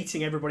and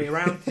hating everybody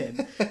around him,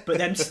 but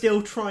then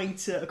still trying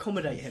to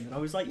accommodate him. And I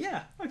was like,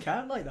 yeah, okay,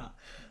 I like that.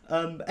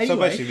 Anyway, so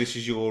basically, this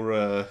is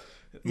your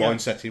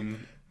mindset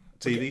in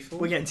TV film?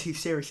 We're getting too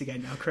serious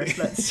again now, Chris.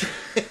 Let's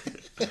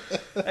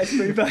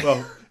move on.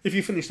 Well, if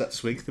you finish that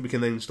swig, then we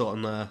can then start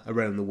on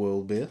Around the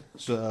World beer.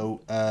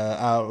 So,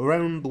 our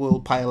Around the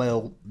World Pale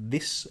Ale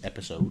this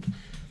episode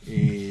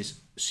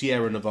is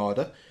Sierra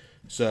Nevada.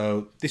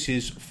 So this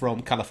is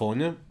from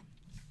California.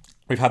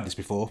 We've had this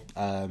before.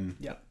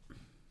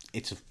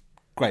 It's a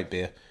great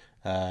beer.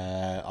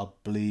 I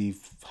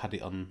believe had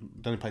it on.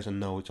 The only place I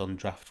know it's on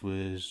draft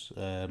was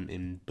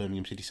in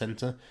Birmingham City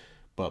Centre.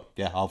 But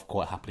yeah, I'll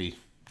quite happily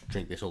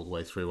drink this all the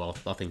way through.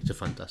 I think it's a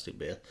fantastic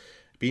beer.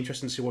 It'd be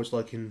interesting to see what it's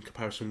like in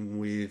comparison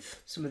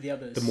with some of the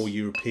others. The more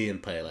European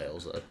pale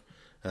ales, though.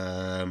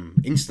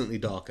 Instantly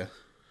darker.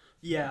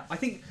 Yeah, I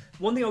think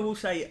one thing I will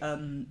say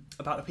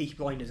about the Peaky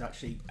Blinders,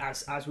 actually,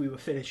 as we were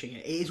finishing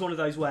it, it is one of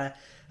those where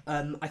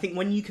I think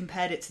when you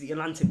compared it to the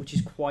Atlantic, which is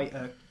quite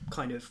a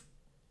kind of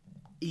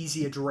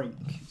easier drink,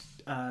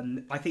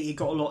 I think it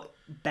got a lot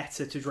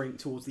better to drink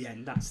towards the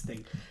end. That's the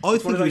thing. I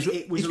think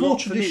it was more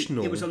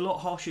traditional. It was a lot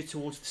harsher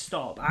towards the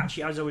start, but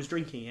actually, as I was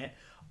drinking it,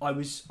 I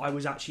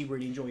was actually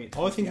really enjoying it.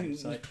 I think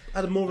it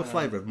had more of a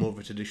flavour of more of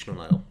a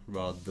traditional ale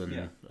rather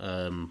than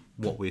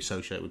what we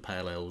associate with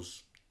pale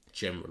ales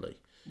generally.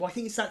 Well, I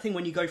think it's that thing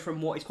when you go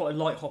from what is quite a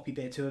light hoppy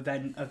beer to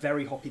a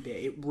very hoppy beer,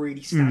 it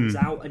really stands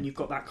out, and you've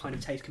got that kind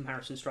of taste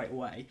comparison straight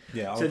away.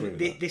 Yeah, I agree with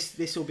that.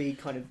 This will be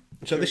kind of.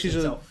 So this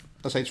is I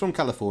say it's from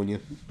California,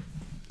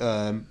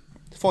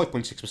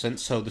 5.6%.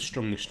 So the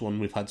strongest one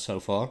we've had so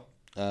far.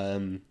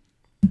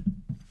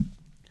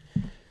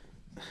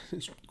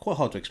 It's quite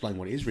hard to explain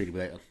what it is really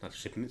without actually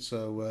sipping it.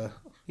 So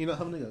you're not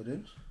having a go,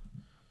 James?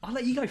 I'll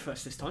let you go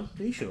first this time.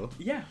 Are you sure?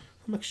 Yeah.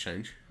 I'll make a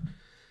change.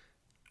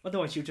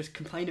 Otherwise, you'll just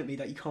complain at me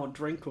that you can't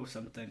drink or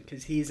something,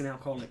 because he is an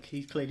alcoholic.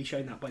 He's clearly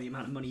shown that by the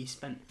amount of money he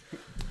spent.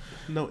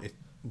 No,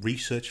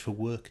 research for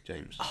work,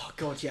 James. Oh,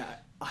 God, yeah.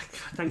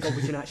 Thank God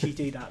we can actually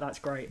do that. That's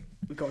great.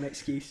 We've got an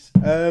excuse.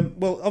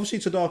 Well, obviously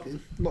it's a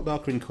lot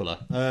darker in colour.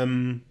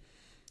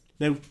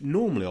 Now,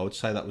 normally I would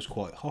say that was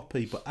quite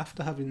hoppy, but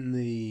after having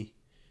the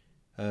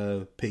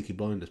Peaky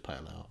Blinders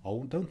pale ale,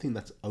 I don't think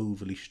that's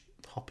overly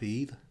hoppy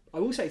either. I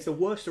will say it's the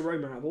worst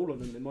aroma out of all of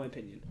them, in my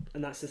opinion,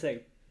 and that's the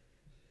thing.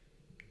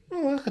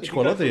 Oh, I actually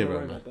quite like the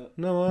aroma.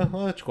 No, I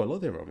actually quite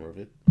like the aroma of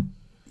it.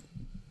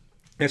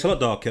 It's a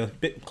lot darker, a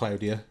bit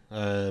cloudier.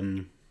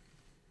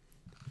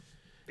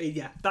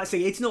 Yeah, that's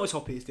it. It's not as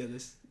hoppy as the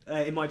others,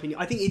 in my opinion.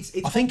 I think it's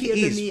hoppier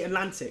than the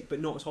Atlantic,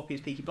 but not as hoppy as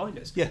Peaky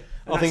Blinders. Yeah,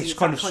 I think it's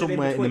kind of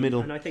somewhere in the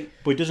middle. And I think,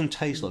 but it doesn't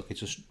taste like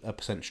it's a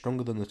percent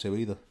stronger than the two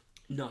either.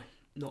 No,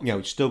 not.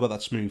 It's still got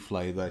that smooth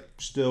flavour.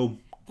 Still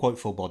quite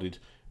full-bodied,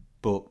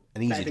 but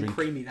an easy drink.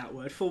 Creamy, that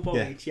word.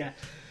 Full-bodied, yeah.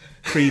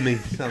 Creamy.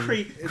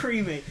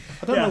 Creamy.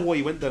 I don't know why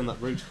you went down that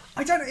route.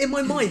 I don't know. In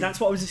my mind, that's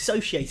what I was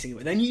associating it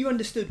with. And you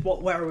understood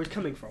where I was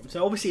coming from.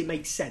 So obviously it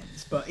makes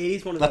sense. But it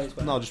is one of those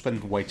where... No, I just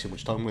spend way too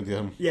much time with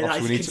you. Yeah,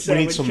 that's we need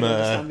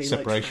some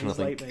separation, I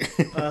think.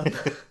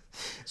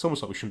 It's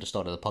almost like we shouldn't have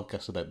started a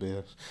podcast about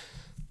beer.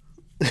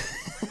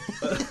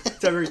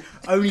 Don't worry,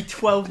 only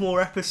 12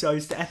 more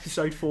episodes to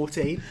episode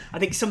 14. I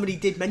think somebody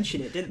did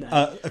mention it, didn't they?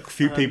 A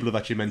few people have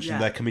actually mentioned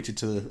they're committed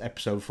to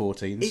episode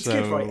 14. It's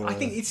good, right? I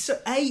think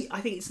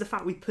it's the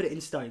fact we put it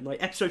in stone.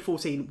 Like episode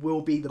 14 will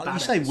be the bad. You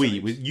say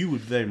episode. you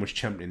would very much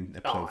champion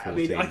episode 14. I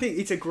mean, I think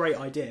it's a great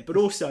idea, but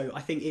also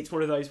I think it's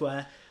one of those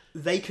where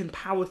they can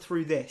power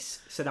through this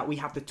so that we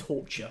have the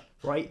torture,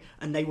 right?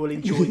 And they will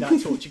enjoy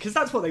that torture because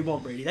that's what they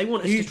want, really. They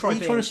want us to try. Are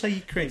you trying to say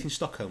you're creating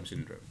Stockholm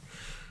syndrome?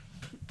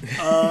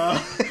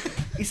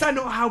 Is that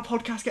not how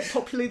podcasts get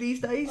popular these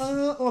days?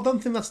 I don't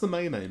think that's the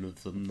main aim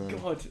of them. No.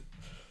 God,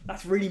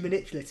 that's really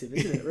manipulative,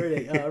 isn't it?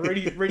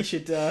 Really, really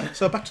should.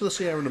 So back to the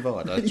Sierra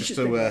Nevada, just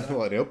to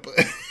light it up.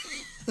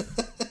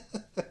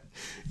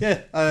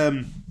 Yeah,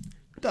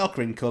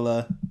 darker in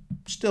colour,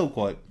 still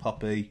quite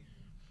hoppy,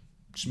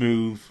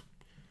 smooth.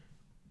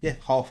 Yeah,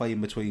 halfway in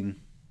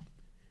between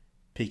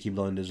Peaky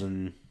Blinders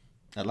and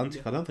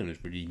Atlantic, I don't think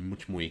there's really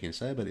much more you can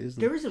say about it, is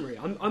there? There isn't really.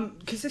 I'm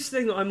because this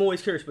thing that I'm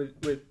always curious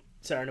with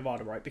Sierra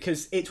Nevada, right?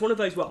 Because it's one of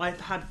those where I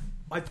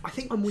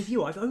think I'm with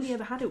you. I've only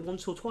ever had it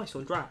once or twice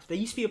on draft. There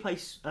used to be a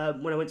place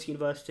when I went to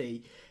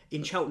university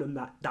in Cheltenham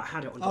that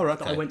had it on draft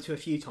that I went to a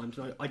few times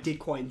and I did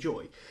quite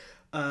enjoy.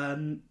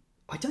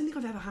 I don't think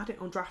I've ever had it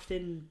on draft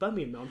in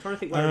Birmingham. I'm trying to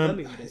think where in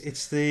Birmingham it is.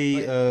 It's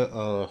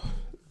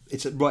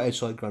it's right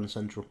outside Grand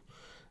Central,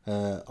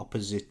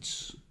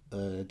 opposite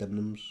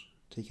Debenhams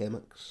TK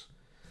Maxx.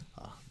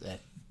 They're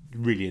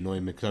really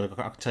annoying me because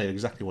I can tell you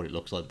exactly what it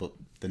looks like, but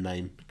the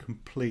name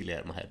completely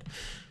out of my head.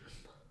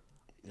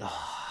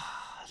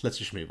 Let's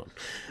just move on.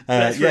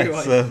 But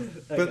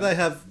they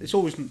have. It's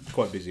always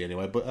quite busy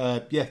anyway.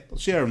 But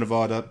Sierra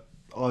Nevada,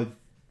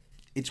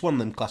 it's one of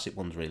them classic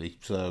ones really.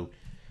 So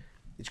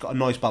it's got a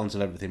nice balance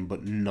of everything,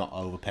 but not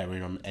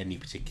overpowering on any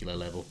particular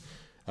level.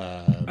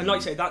 And like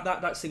you say,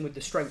 that's thing with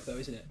the strength though,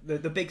 isn't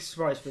it? The big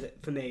surprise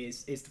for me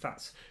is the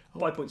fact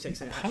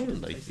 5.6.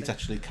 Apparently, it's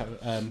actually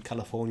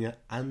California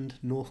and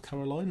North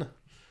Carolina.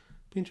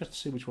 Be interested to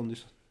see which one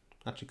this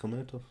actually come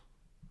out of.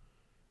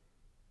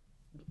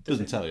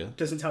 Doesn't tell you.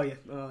 Doesn't tell you.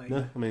 Oh,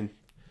 no, I mean,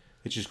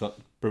 it's just got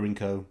Brewing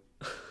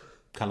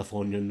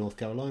California and North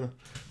Carolina.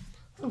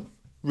 Oh,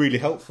 really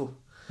helpful.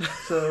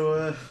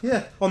 So,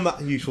 on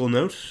that useful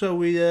note, so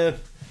we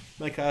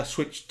make our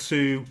switch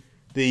to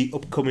the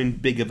upcoming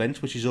big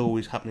event, which is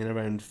always happening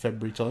around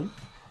February time.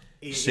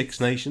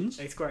 Six Nations.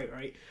 It's great,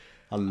 right?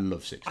 I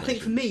love Six Nations. I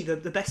think for me,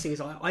 the best thing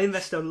is I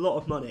invested a lot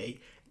of money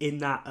in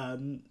that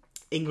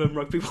England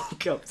Rugby World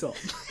Cup top.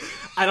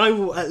 And I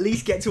will at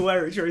least get to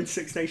wear it during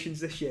Six Nations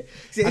this year.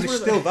 And it's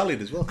still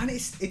valid as well. And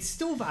it's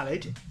still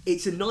valid.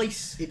 It's a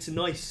nice.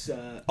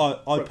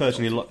 I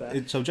personally like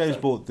it. So James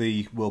bought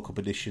the World Cup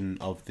edition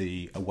of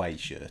the away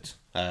shirt,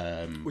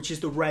 which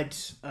is the red.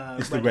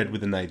 It's the red with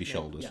the navy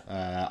shoulders.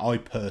 Yeah. I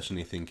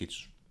personally think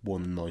it's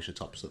one of the nicer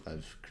tops that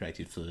they've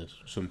created for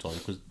some time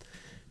because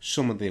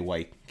some of the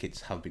away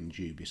kits have been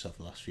dubious over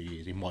the last few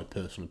years, in my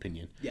personal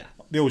opinion. Yeah.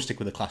 They always stick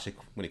with the classic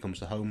when it comes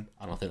to home,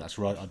 and I think that's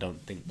right. I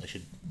don't think they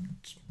should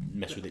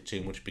mess with it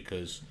too much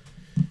because,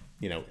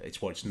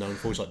 it's what it's known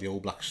for. It's like the All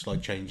Blacks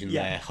like changing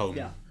their home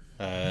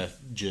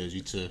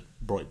jersey to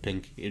bright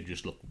pink. It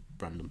just look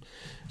random.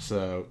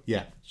 So,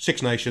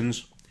 Six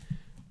Nations.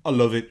 I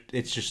love it.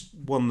 It's just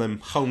one of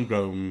them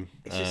homegrown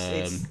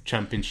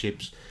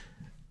championships.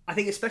 I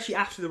think especially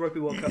after the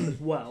Rugby World Cup as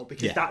well,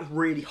 because that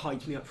really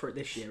hyped me up for it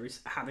this year, is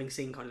having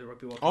seen kind of the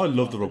Rugby World Cup. I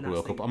love the Rugby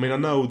World Cup. I mean, I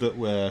know that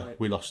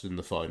we lost in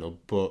the final,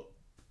 but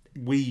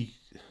we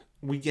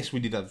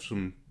did have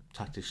some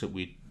tactics that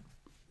we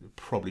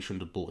probably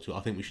shouldn't have bought to.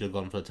 I think we should have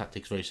gone for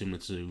tactics very similar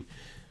to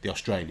the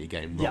Australia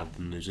game rather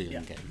than the New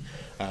Zealand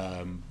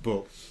game.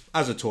 But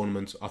as a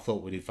tournament, I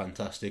thought we did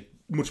fantastic,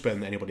 much better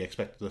than anybody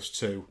expected us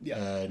to.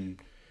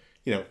 And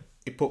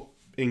it put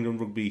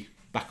England rugby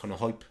back on a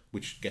hype,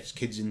 which gets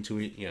kids into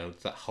it.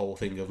 That whole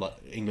thing of like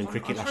England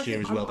cricket last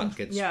year as well. That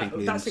gets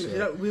people that's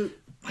in.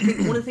 I think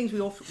one of the things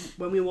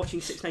when we were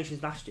watching Six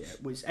Nations last year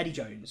was Eddie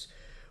Jones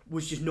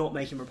was just not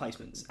making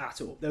replacements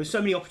at all. There were so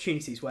many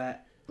opportunities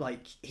where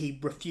like he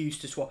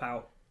refused to swap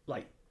out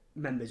like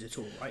members at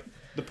all. Right.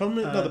 The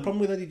problem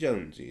with Eddie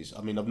Jones is,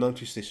 I mean, I've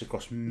noticed this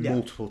across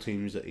multiple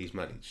teams that he's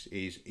managed.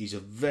 Is he's a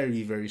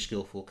very, very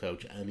skillful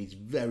coach and he's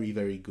very,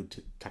 very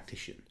good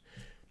tactician.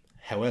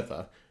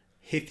 However,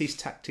 if his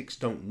tactics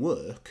don't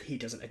work, he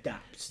doesn't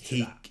adapt to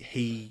that.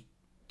 He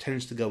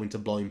tends to go into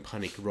blind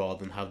panic rather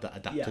than have that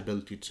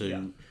adaptability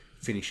to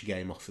finish a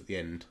game off at the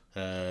end.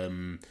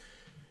 From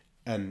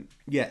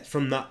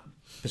that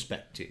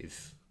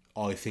perspective,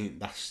 I think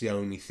that's the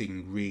only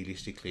thing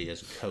realistically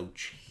as a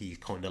coach he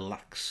kind of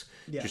lacks.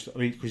 Yeah.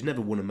 Because he's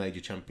never won a major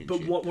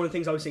championship. But one of the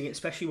things I was thinking,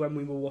 especially when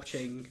we were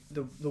watching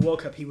the World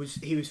Cup, he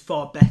was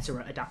far better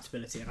at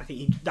adaptability, and I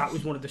think that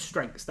was one of the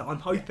strengths that I'm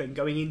hoping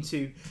going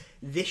into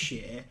this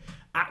year.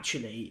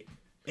 Actually,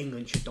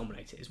 England should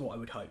dominate it. Is what I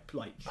would hope.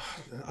 Like,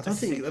 I don't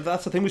think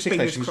that's the thing with Six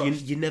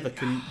Nations. You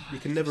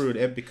can never rule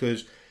it out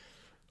because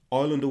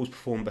Ireland always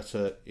perform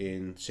better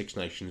in Six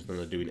Nations than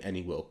they do in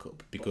any World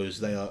Cup because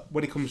they are,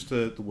 when it comes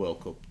to the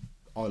World Cup,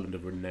 Ireland are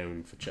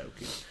renowned for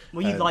choking.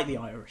 Well, you like the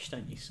Irish,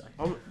 don't you? So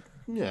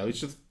it's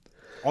just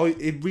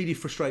it really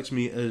frustrates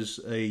me as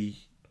the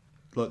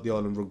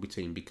Ireland rugby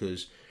team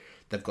because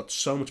they've got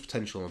so much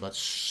potential and they've had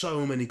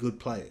so many good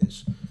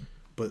players,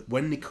 but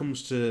when it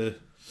comes to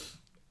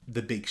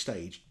the big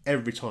stage,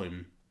 every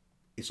time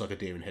it's like a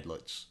deer in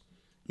headlights.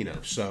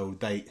 So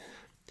they've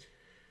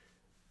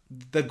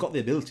got the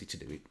ability to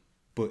do it,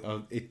 but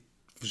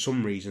for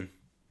some reason,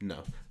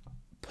 no.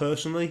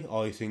 Personally,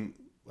 I think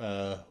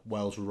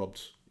Wales were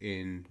robbed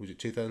in, was it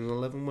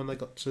 2011 when they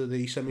got to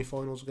the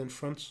semi-finals against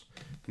France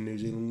and New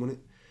Zealand won it?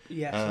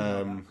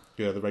 Yeah.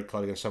 The red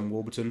card against Sam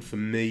Warburton. For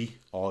me,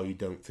 I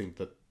don't think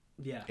that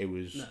it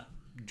was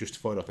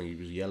justified. I think it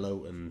was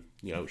yellow and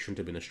it shouldn't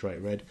have been a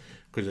straight red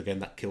because again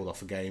that killed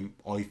off a game.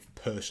 I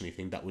personally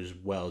think that was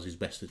Wales'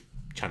 best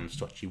chance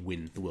to actually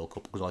win the World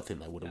Cup because I think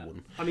they would have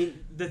won. I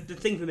mean, the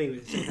thing for me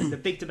was the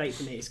big debate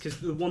for me is because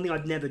the one thing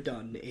I've never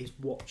done is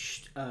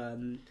watched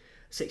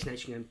Six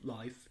Nation game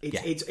live. It's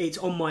Yeah. it's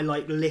on my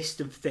like list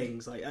of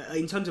things. Like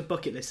in terms of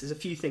bucket list, there's a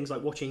few things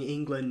like watching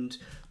England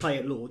play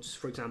at Lords,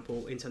 for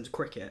example, in terms of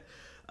cricket.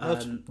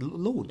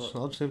 Lords.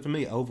 I'd say for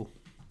me, Oval.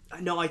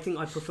 No, I think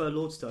I prefer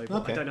Lords though.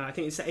 But Okay. I don't know. I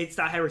think it's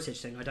that heritage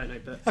thing. I don't know,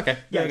 but Okay.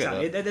 yeah, I get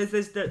exactly. that.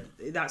 There's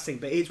that thing,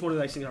 but it's one of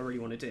those things I really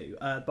want to do.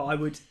 But I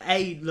would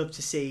love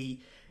to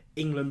see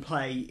England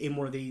play in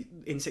one of the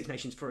in Six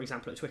Nations, for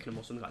example, at Twickenham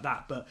or something like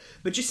that. But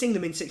just seeing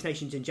them in Six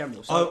Nations in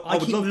general. So I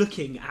would keep love-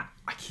 looking at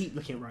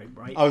Rome,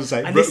 right? I would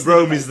say And this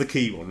Rome thing, is the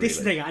key one. Really. This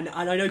thing, and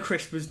I know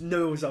Chris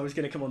knows I was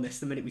going to come on this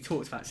the minute we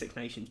talked about Six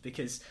Nations,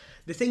 because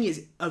the thing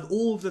is, of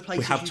all of the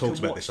places have you talked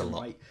can about watch this a them,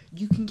 lot. right,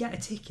 you can get a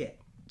ticket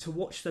to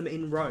watch them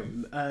in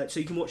Rome. So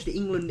you can watch the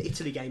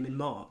England-Italy game in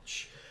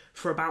March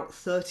for about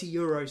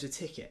 €30 a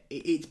ticket.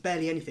 It's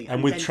barely anything.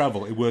 And with then-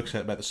 travel, it works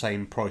out about the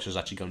same price as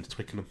actually going to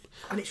Twickenham,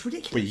 and it's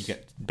ridiculous. where you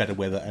get better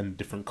weather and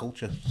different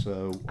culture.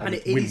 So and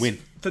it is, win-win.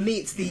 for me,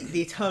 it's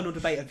the eternal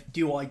debate of,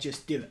 do I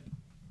just do it?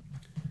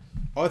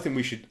 I think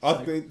we should. I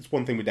think it's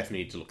one thing we definitely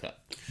need to look at.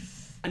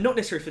 And not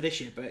necessarily for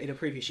this year, but in a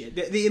previous year.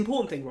 The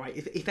important thing, right,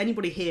 if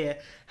anybody here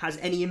has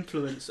any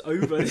influence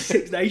over the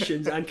Six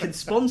Nations and can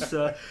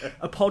sponsor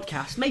a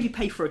podcast, maybe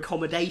pay for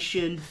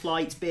accommodation,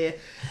 flights, beer,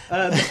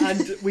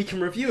 and we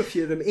can review a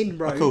few of them in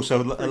Rome. Cool. So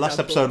for last example.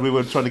 episode we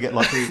were trying to get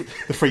like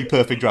the free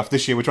perfect draft.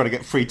 This year we're trying to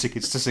get free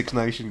tickets to Six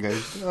Nation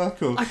games. Oh,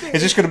 cool. I think-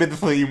 Is this going to be the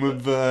theme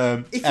of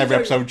If you every don't-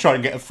 episode? Try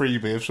and get a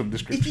freebie of some If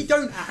description. you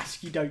don't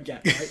ask, you don't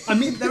get, right? I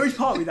mean, there is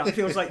part of me that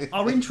feels like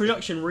our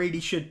introduction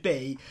really should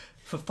be,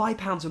 for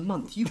 £5 a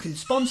month, you can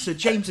sponsor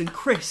James and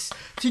Chris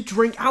to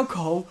drink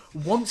alcohol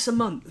once a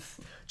month.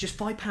 Just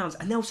 £5,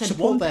 and they'll send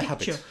Support one their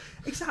picture. habits.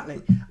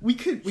 Exactly. We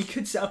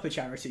could set up a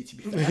charity, to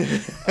be fair.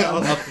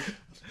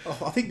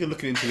 I think you're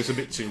looking into this a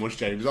bit too much,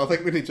 James. I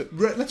think we need to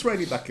let's rein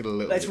it back in a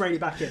little. Let's bit. rein it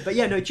back in. But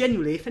yeah, no,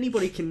 genuinely, if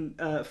anybody can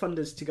fund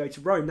us to go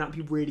to Rome, that'd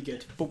be really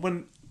good. But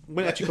when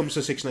it actually comes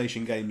to Six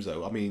Nation games,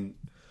 though, I mean,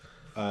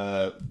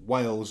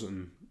 Wales,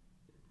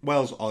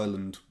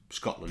 Ireland,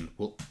 Scotland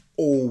will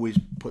always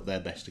put their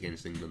best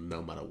against England,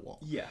 no matter what.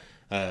 Yeah.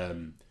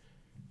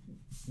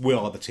 We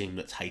are the team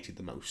that's hated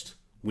the most.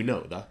 We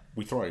know that.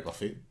 We thrive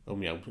off it, and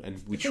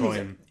we try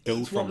and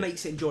build It's what from it.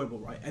 makes it enjoyable,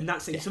 right? And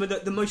that's it. Some of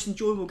the most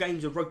enjoyable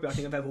games of rugby I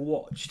think I've ever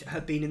watched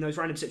have been in those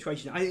random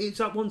situations. It's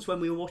like once when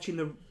we were watching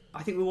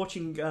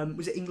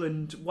was it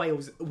England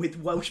Wales with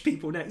Welsh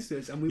people next to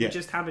us, and we were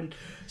just having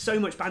so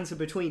much banter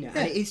between it.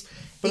 And it is,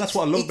 But that's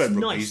what I love about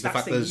rugby, nice, is the that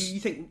fact thing. there's- You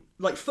think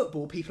like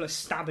football, people are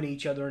stabbing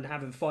each other and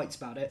having fights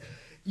about it.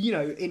 You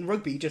know, in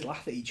rugby, you just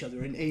laugh at each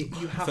other and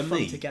you have For fun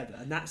me, together,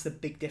 and that's the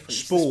big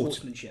difference. It's the Sport,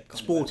 sportsmanship. Kind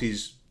of sport thing.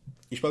 is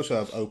you're supposed to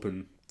have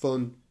open,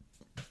 fun.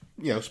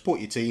 Support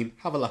your team,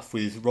 have a laugh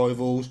with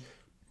rivals.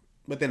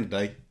 But at the end of the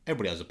day,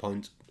 everybody has a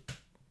point.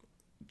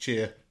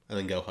 Cheer and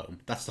then go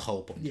home. That's the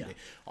whole point. Yeah. Of it.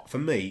 For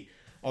me,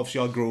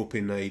 obviously, I grew up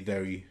in a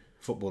very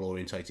football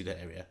orientated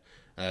area.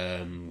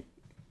 I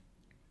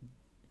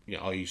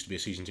used to be a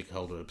season ticket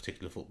holder at a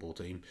particular football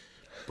team,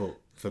 but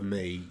for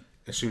me,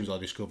 as soon as I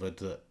discovered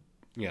that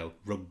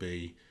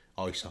rugby,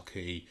 ice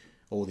hockey,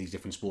 all these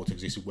different sports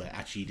existed where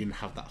actually you didn't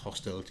have that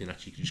hostility and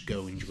actually could just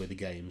go enjoy the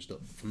games,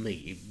 that for me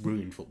it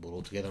ruined football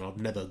altogether, and I've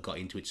never got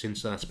into it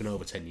since then. It's been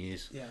over 10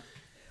 years. Yeah.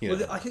 You Well,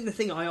 know. I think the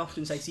thing I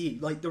often say to you,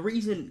 like the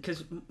reason,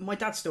 because my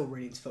dad's still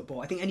really into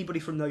football. I think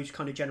anybody from those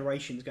kind of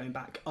generations going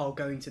back are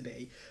going to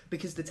be,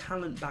 because the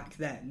talent back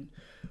then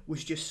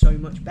was just so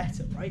much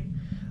better, right?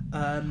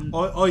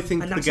 I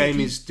think and the that's game if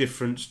you- is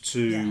different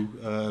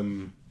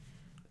to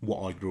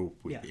what I grew up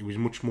with. Yeah. It was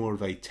much more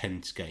of a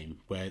tense game,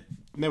 where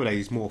nowadays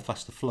it's more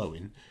faster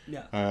flowing.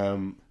 Yeah.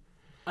 Um,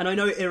 And I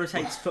know it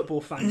irritates football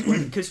fans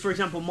because, for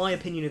example, my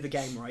opinion of the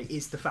game, right,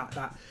 is the fact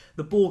that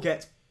the ball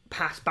gets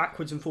passed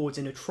backwards and forwards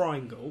in a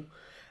triangle,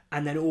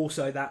 and then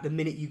also that the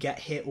minute you get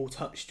hit or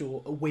touched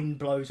or a wind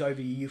blows over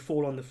you, you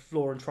fall on the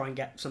floor and try and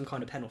get some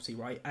kind of penalty,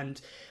 right?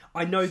 And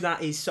I know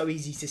that is so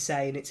easy to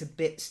say, and it's a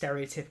bit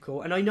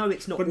stereotypical, and I know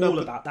it's not But no, all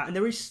but about that, and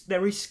there is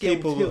skill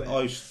people to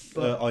that it.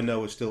 but- I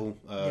know are still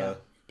Yeah.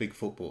 big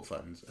football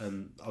fans,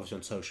 and obviously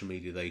on social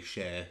media they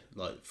share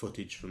like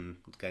footage from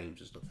games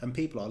and stuff, and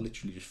people are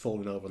literally just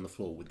falling over on the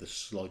floor with the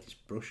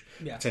slightest brush,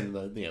 Yeah. pretending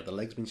that the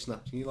leg's been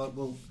snapped, and you're like,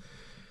 well,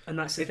 And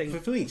that's the thing.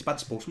 for me it's bad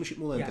sportsmanship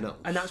more than anything else.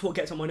 And that's what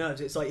gets on my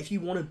nerves. It's like, if you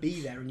want to be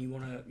there and you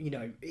want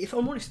to, if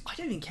I'm honest, I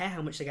don't even care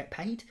how much they get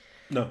paid.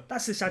 No.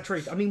 That's the sad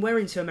truth. I mean, we're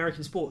into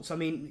American sports. I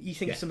mean, you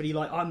think Yeah. of somebody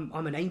like, I'm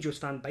an Angels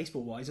fan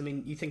baseball wise. I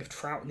mean, you think of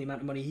Trout and the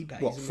amount of money he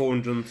pays. What, I mean,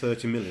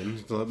 430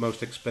 million, the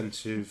most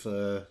expensive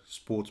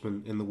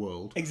sportsman in the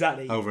world.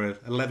 Exactly. Over an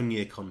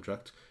 11-year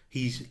contract.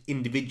 He's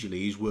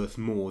worth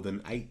more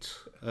than 8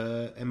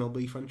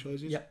 MLB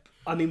franchises. Yep.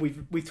 I mean,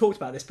 we've talked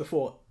about this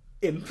before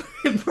in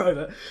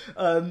private,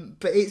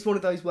 but it's one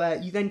of those where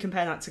you then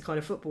compare that to kind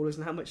of footballers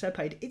and how much they're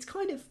paid. It's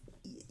kind of,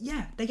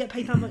 they get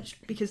paid that much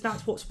because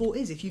that's what sport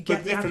is. If you get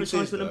But the the difference is,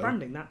 advertisement and though,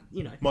 branding,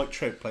 that Mike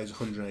Trout plays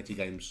 180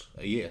 games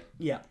a year,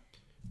 yeah.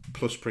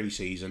 plus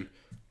pre-season,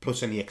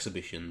 plus any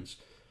exhibitions.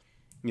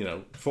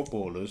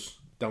 Footballers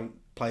don't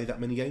play that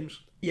many games.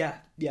 Yeah,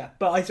 yeah,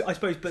 but I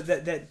suppose, but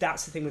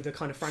that's the thing with the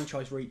kind of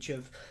franchise reach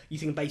of, you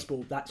think of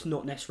baseball, that's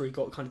not necessarily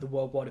got kind of the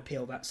worldwide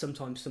appeal that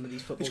sometimes some of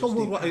these footballers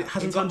do have. It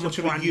hasn't In got terms much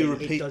of of a branding,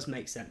 European. It does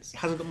make sense. It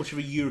hasn't got much of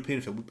a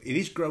European feel. It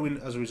is growing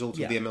as a result of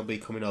Yeah. the MLB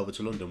coming over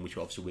to London, which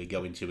obviously we're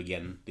going to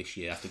again this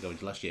year after going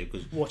to last year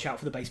because Watch out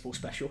for the baseball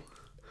special,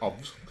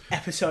 obviously.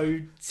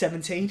 episode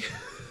 17.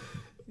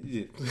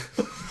 Yeah.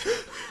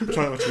 I'm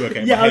trying not to work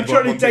out. Yeah, I'm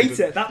trying to date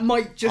it. That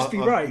might just be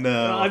right.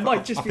 No, I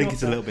might just I be think off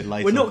it's a there. little bit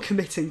later. We're not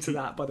committing to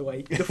that, by the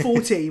way. The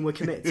 14 we're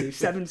committed to.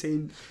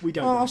 17 we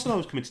don't. Oh, know. I said I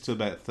was committed to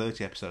about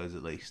 30 episodes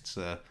at least,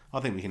 so I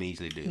think we can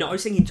easily do No, I that.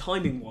 was thinking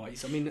timing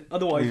wise. I mean,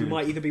 otherwise we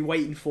might either be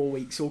waiting 4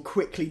 weeks or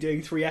quickly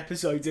doing 3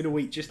 episodes in a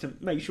week just to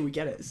make sure we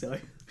get it. So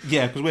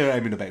Yeah, because we're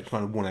aiming about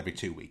kind of one every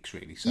 2 weeks,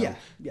 really. So Yeah.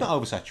 not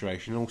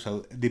oversaturation, and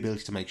also the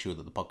ability to make sure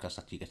that the podcast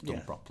actually gets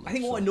done properly. I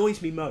think so. what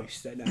annoys me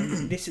most, and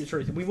this is the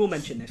truth, and we will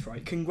mention this,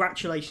 right?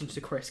 Congratulations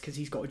to Chris because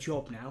he's got a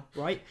job now,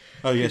 right?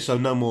 Oh yeah, so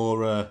no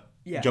more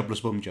Yeah.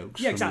 jobless bum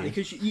jokes. Yeah, from exactly.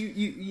 you.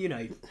 Because you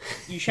know,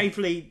 you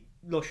shamefully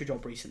lost your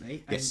job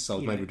recently. And, Yes, I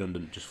was you made know,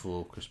 redundant just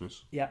for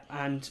Christmas. Yeah,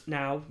 and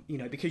now, you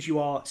know, because you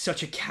are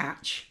such a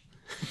catch,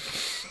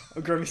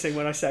 I'm grimacing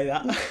when I say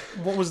that.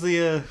 What was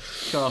the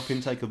sharp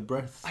intake of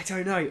breath? I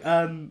don't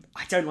know.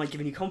 I don't like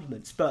giving you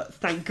compliments, but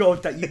thank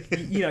God that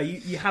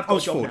you have I got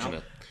was a job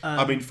fortunate. now.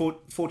 I mean,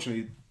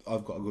 fortunately,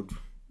 I've got a good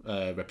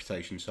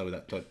reputation, so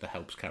that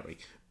helps carry.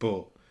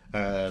 But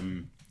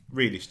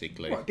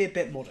realistically, Right, be a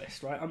bit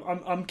modest, right?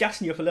 I'm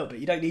gassing you up a little bit.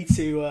 You don't need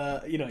to,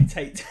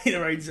 take the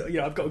reins.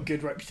 I've got a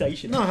good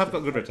reputation. no, I have got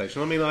a good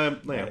reputation. I mean,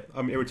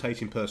 I'm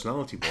irritating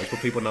personality-wise, but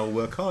people know I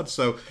work hard,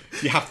 so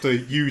you have to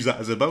use that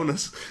as a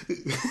bonus.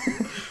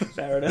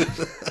 Fair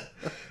enough.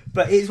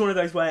 But it's one of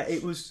those where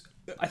it was.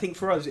 I think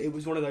for us, it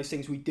was one of those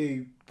things we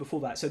do before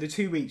that. So the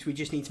 2 weeks, we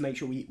just need to make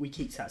sure we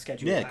keep to that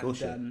schedule. Yeah, of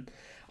course, And,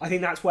 I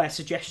think that's where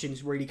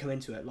suggestions really come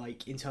into it,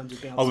 like in terms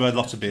of being able I've to had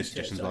lots of beer keep to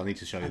it, suggestions, so- but I need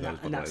to show you and those.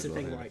 that- and that's the by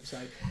thing, way, right?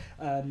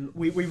 So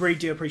we really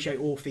do appreciate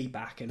all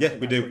feedback. And I Yeah,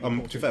 think we that's do. really To be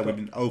important. fair, But-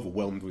 we've been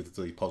overwhelmed with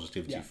the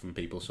positivity Yeah. from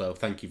people, so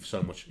thank you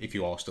so much if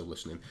you are still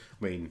listening.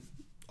 I mean,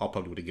 I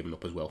probably would have given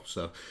up as well,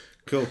 so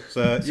cool.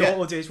 So, So yeah. what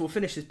we'll do is we'll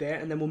finish this beer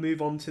and then we'll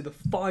move on to the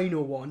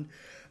final one,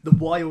 the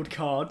wild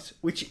card,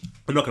 which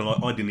I'm not going to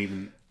lie, I didn't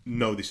even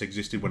know this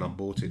existed when I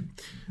bought it.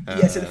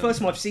 so the first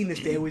time I've seen this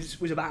beer was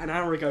about an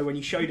hour ago when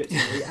you showed it to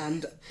me,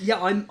 and yeah,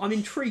 I'm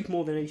intrigued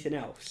more than anything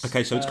else.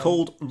 Okay, so it's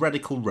called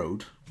Radical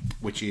Road,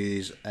 which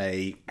is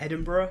a...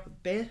 Edinburgh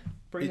beer,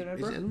 brewed in Is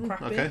Edinburgh, it Edinburgh?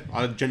 craft Okay, beer.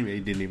 I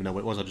genuinely didn't even know what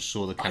it was. I just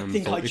saw the can I and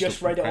think thought, I this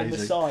just looks read it on the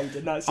crazy. side,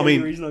 and that's I the only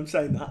mean- reason I'm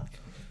saying that.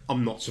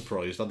 I'm not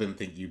surprised. I didn't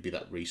think you'd be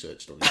that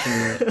researched on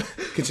it.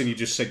 Continue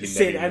just said your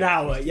Sit name. an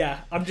hour,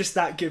 yeah. I'm just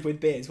that good with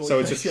beers. What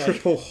So can it's a I say?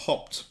 triple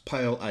hopped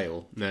pale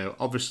ale. Now,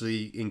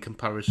 obviously, in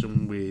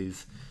comparison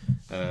with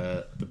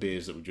the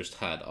beers that we just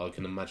had, I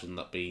can imagine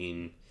that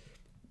being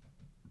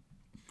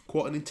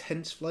quite an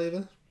intense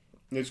flavour.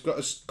 It's got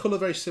a colour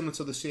very similar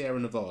to the Sierra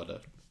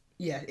Nevada.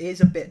 Yeah, it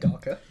is a bit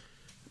darker.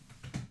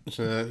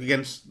 So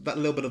against that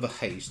little bit of a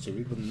haze to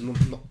it, but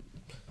not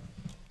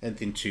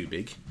anything too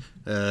big.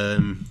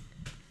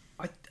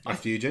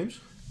 After you, James.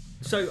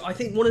 So I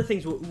think one of the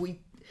things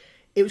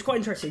it was quite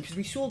interesting because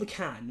we saw the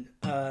can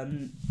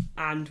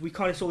and we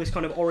kind of saw this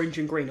kind of orange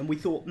and green, and we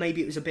thought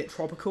maybe it was a bit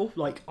tropical.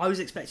 Like I was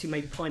expecting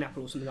maybe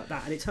pineapple or something like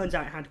that, and it turns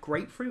out it had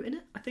grapefruit in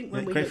it. I think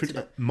when we looked Grapefruit,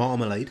 at it,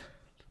 marmalade,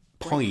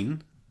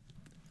 pine,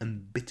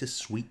 and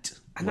bittersweet.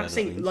 and that's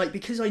the thing. Like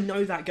because I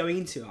know that going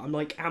into it, I'm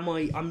like,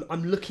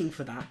 I'm looking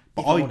for that.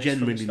 But if I'm I honest, from the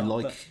genuinely start,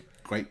 like but-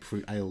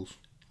 grapefruit ales.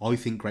 I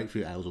think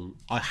grapefruit ales.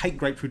 I hate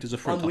grapefruit as a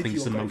fruit. I'm I with think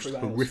you it's the on most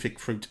grapefruit ales. horrific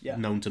fruit Yeah.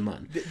 known to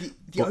man. The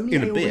But only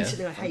in a ale beer,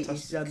 recently I hate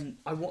is fantastic.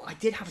 I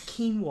did have a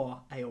quinoa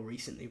ale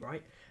recently,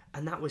 right?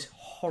 And that was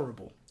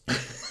horrible.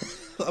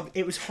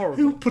 It was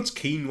horrible. Who puts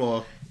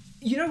quinoa?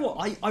 You know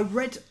what? I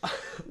read,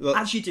 Look-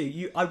 as you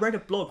do. I read a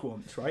blog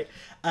once, right?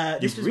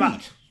 This You was read?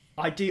 about.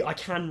 I do. I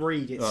can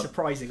read. It's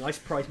surprising. I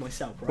surprise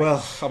myself, right?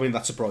 Well, I mean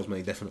that surprised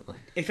me definitely.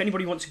 If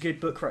anybody wants a good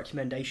book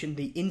recommendation,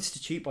 The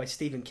Institute by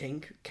Stephen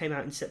King came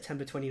out in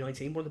September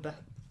 2019. One of the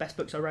best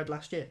books I read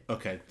last year.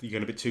 Okay, you're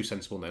going a bit too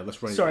sensible now.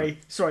 Let's run it.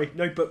 Sorry,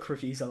 no book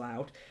reviews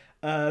allowed.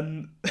 But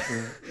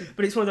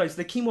it's one of those.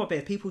 The quinoa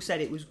beer. People said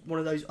it was one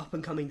of those up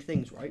and coming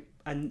things, right?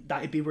 And that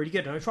it'd be really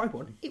good. And I tried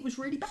one. It was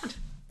really bad.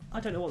 I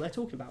don't know what they're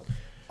talking about.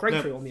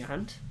 Grapefruit on the other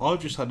hand.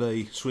 I've just had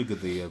a swig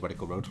of the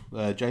Radical Road.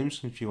 James,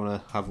 if you want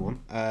to have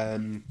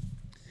one.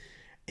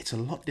 It's a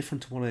lot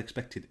different to what I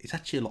expected. It's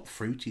actually a lot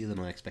fruitier than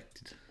I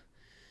expected.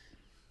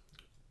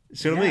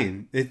 See what I Yeah.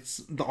 mean?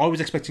 I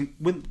was expecting,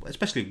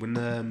 especially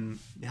when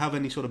you have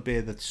any sort of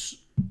beer that's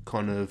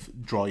kind of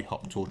dry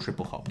hopped or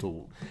triple hopped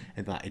or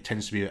and that, it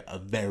tends to be a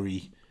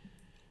very,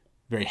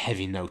 very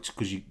heavy note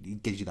because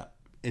it gives you that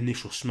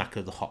initial smack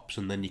of the hops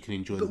and then you can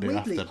enjoy the beer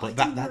weirdly, after. I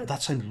But think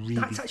that sounds really...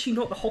 That's actually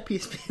not the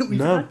hoppiest beer we've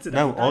No, had today.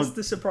 no, That's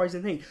the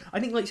surprising thing. I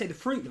think, like you say, the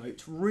fruit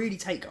notes really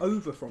take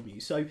over from you.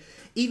 So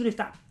even if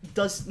that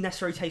does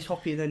necessarily taste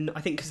hoppier than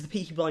I think, because the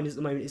Peaky Blinders at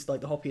the moment is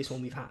like the hoppiest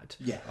one we've had.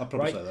 Yeah, I'd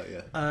probably Right? say that,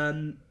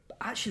 yeah.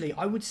 Actually,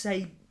 I would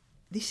say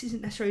this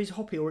isn't necessarily as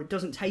hoppy, or it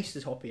doesn't taste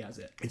as hoppy as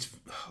it.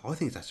 I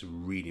think that's a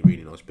really,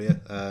 really nice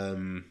beer.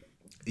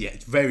 Yeah,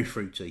 it's very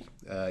fruity.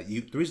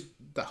 There is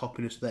that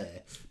hoppiness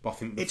there, but I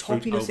think the It's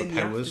fruit hoppiness in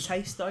the overpowers.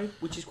 aftertaste though,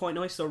 which is quite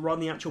nice. So rather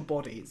than the actual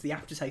body, it's the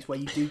aftertaste where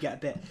you do get a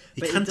bit.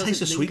 You but can it doesn't taste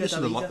the linger sweetness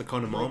and though like either. the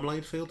kind of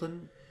marmalade feel.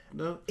 Then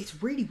no,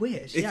 It's really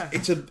weird. Yeah.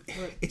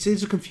 it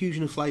is a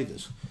confusion of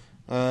flavours.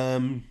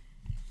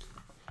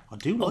 I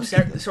do like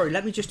Sorry,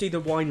 let me just do the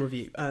wine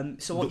review.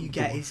 So what you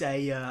get is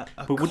a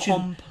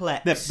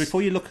complex.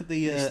 before you look at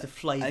the list of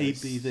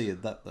flavours. ABV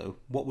of that though,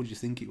 what would you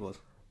think it was?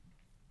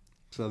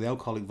 So the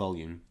alcoholic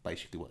volume,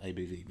 basically what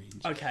ABV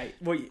means. Okay.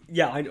 Well,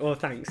 yeah.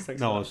 Thanks.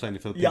 No, I was saying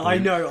it for the Yeah, people I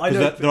know.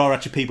 'cause there are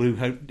actually people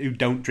who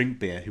don't drink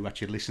beer who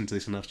actually listen to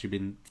this and actually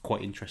been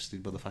quite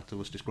interested by the fact of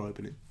us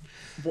describing it.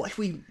 What if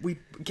we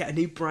get a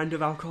new brand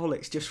of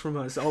alcoholics just from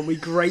us? Aren't we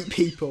great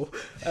people?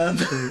 I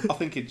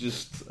think it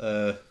just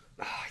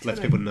lets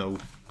people know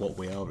what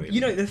we are, really. You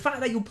know, the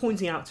fact that you're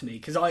pointing out to me,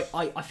 because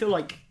I feel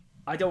like,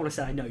 I don't want to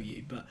say I know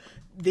you, but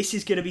this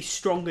is going to be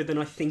stronger than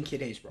I think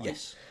it is, right?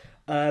 Yes.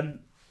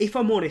 If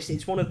I'm honest,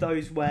 it's one of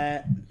those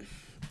where...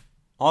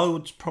 I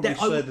would probably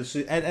say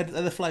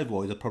the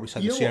flavour-wise, I'd probably say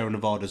You the know Sierra what?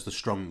 Nevada's the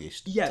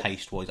strongest,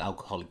 taste-wise,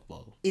 alcoholic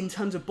bottle. in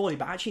terms of body,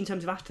 but actually in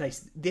terms of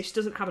aftertaste, this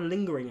doesn't have a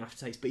lingering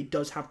aftertaste, but it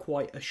does have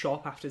quite a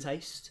sharp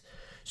aftertaste.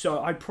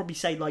 So I'd probably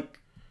say like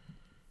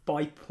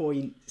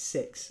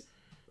 5.6.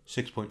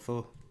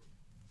 6.4.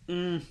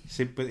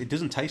 See, but it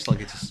doesn't taste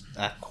like it's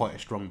quite a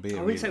strong beer.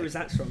 I wouldn't say it was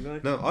that strong, though.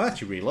 No, I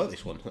actually really like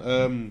this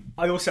one.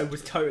 I also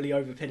was totally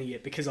overpinning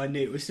it because I knew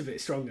it was a bit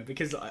stronger,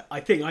 because I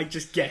think I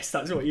just guessed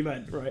that's what you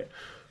meant, right?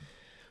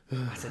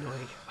 That's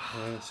annoying.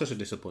 Such a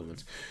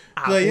disappointment.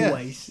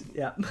 Always,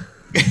 yeah.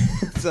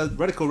 So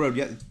Radical Road,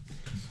 yeah,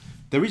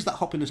 there is that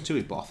hoppiness to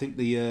it, but I think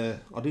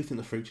I do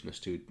think the fruitiness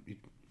to it,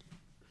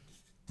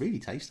 really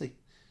tasty.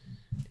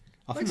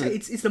 Like I say,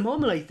 it's the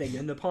marmalade thing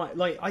and the pie.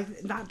 Like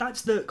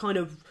that's the kind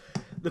of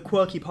the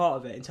quirky part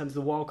of it in terms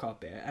of the wildcard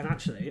beer. And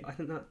actually, I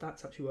think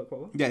that's actually worked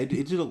quite well. Yeah, it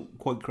did look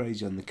quite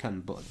crazy on the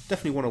can, but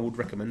definitely one I would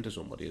recommend to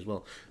somebody as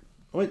well.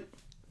 I mean,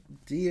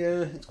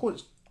 it's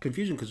quite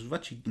confusing because we've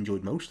actually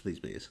enjoyed most of these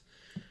beers.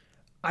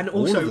 And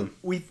All of also, them.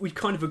 we've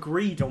kind of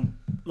agreed on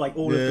like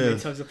all of them in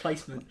terms of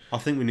placement. I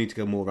think we need to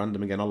go more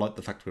random again. I like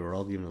the fact we were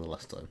arguing the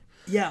last time.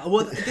 Yeah,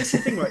 well, this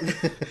is the thing, right?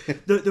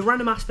 The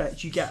random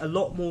aspect, you get a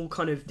lot more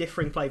kind of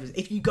differing flavours.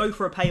 If you go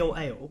for a pale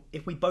ale,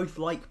 if we both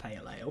like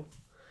pale ale,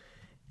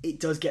 it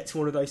does get to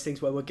one of those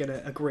things where we're going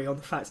to agree on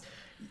the facts.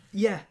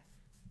 Yeah,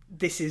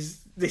 this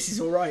is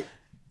all right.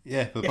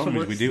 Yeah, the problem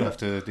is we do have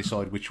to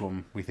decide which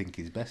one we think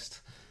is best.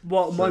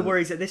 Well, my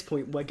worry is at this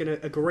point we're going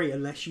to agree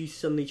unless you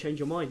suddenly change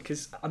your mind.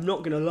 Because I'm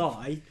not going to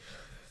lie,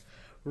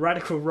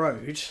 Radical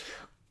Road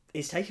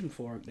is taken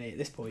for me at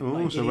this point. Oh,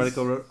 Like, so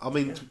Radical Road. I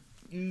mean,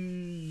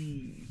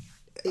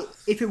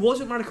 if it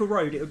wasn't Radical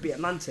Road, it would be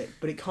Atlantic,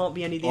 but it can't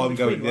be any of the I'm in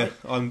between, going. right?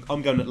 Yeah,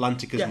 I'm going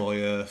Atlantic as Yeah.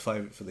 my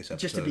favourite for this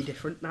episode. Just to be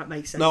different, that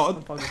makes sense. No,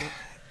 I'm fine with that.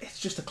 It's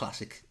just a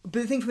classic. But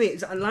the thing for me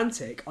is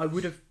Atlantic, I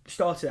would have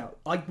started out,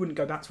 I wouldn't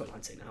go back to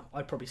Atlantic now.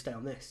 I'd probably stay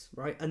on this,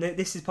 right? And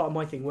this is part of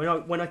my thing.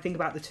 When I think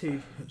about the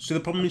two... So the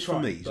problem is for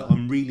Right, me is but-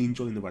 I'm really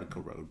enjoying the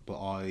Radical Road, but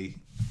I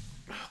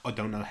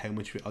don't know how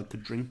much of it I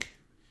could drink.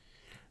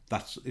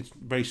 It's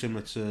very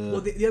similar to.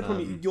 Well, the other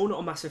problem, you're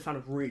not a massive fan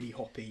of really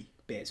hoppy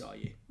beers, are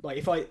you? Like,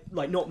 if I,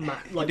 like, not...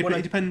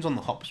 it depends on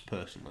the hops,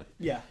 personally.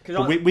 Yeah.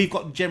 But we've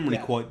got generally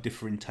Yeah. quite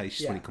different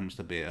tastes when Yeah. it comes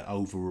to beer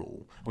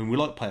overall. I mean, we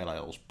like pale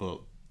ales, but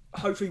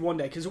Hopefully one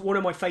day, because one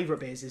of my favourite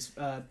beers is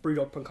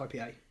Brewdog Punk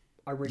IPA.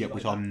 I really like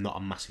which that. I'm not a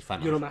massive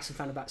fan You're not of. a massive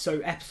fan of that. So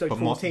episode But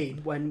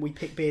 14, when we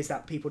pick beers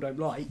that people don't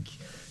like,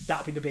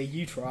 that'll be the beer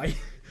you try.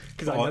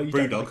 Because I know you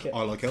don't Brewdog, like it.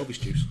 I like Elvis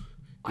juice.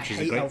 I Which is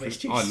hate a great Elvis fruit.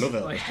 juice. I love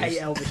Elvis I juice. hate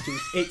Elvis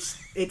juice.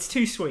 It's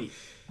too sweet.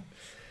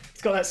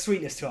 It's got that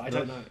sweetness to it. I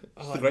don't know.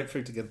 It's the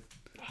grapefruit again.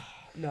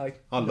 No.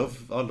 I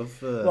love.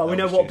 Well, we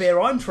know Elvis what juice.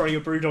 beer I'm trying your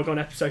Brewdog on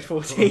episode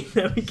 14.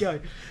 There we go.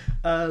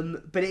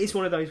 But it is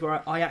one of those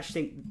where I actually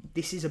think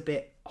this is a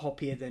bit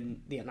hoppier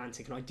than the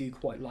Atlantic, and I do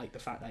quite like the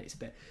fact that it's a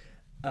bit.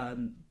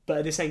 But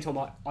at the same time,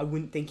 I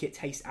wouldn't think it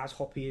tastes as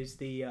hoppy as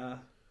the.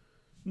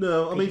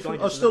 No, I mean, Peaky I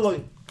Blinders still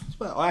and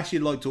like. I actually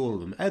liked all of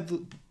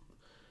them.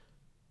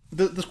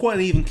 There's quite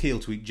an even keel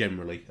to it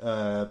generally,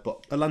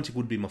 but Atlantic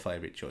would be my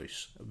favourite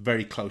choice.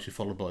 Very closely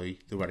followed by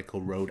the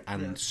Radical Road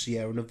and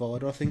Sierra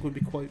Nevada. I think would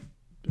be quite.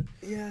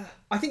 Yeah,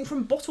 I think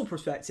from bottle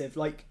perspective,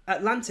 like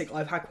Atlantic,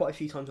 I've had quite a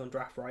few times on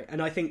draft, right?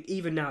 And I think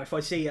even now, if I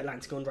see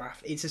Atlantic on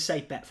draft, it's a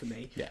safe bet for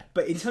me. Yeah.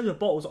 But in terms of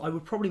bottles, I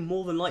would probably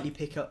more than likely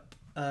pick up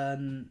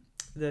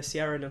the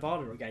Sierra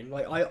Nevada again.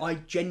 Like I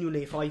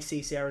genuinely, if I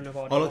see Sierra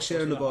Nevada, I like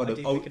Sierra Nevada. I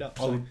do pick it up.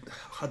 So.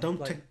 I don't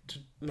like, tend to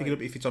pick it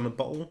up if it's on a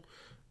bottle,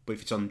 but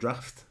if it's on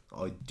draft,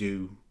 I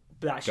do.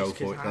 But that's go just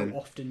because for it how then.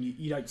 often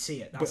you don't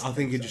see it. But I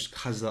think it just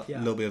has that Yeah.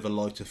 little bit of a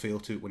lighter feel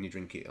to it when you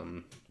drink it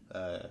on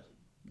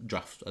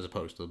draft as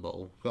opposed to the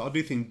bottle. But I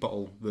do think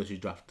bottle versus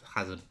draft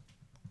has a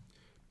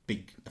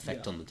big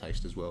effect on the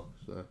taste as well.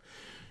 So,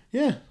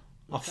 yeah,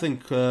 I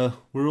think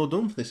we're all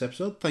done for this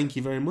episode. Thank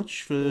you very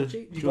much for If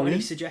you've got joining.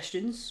 any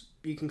suggestions,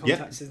 you can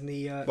contact us in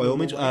the... by all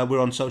means. We're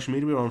on social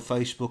media. We're on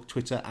Facebook,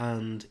 Twitter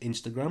and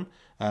Instagram.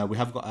 We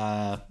have got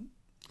our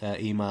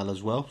email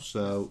as well.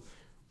 So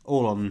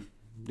all on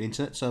the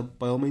internet. So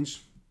by all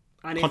means...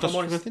 And if I'm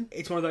honest,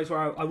 it's one of those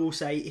where I will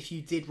say, if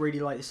you did really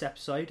like this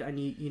episode and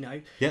you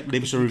know... Yeah,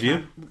 leave us a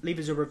review. Leave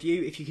us a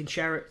review. If you can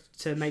share it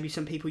to maybe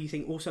some people you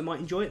think also might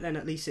enjoy it, then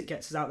at least it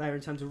gets us out there in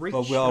terms of reach.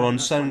 Well, we are on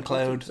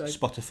SoundCloud,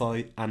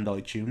 Spotify and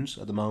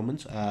iTunes at the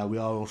moment. We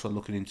are also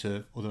looking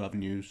into other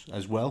avenues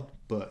as well.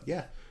 But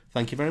yeah,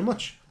 thank you very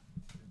much.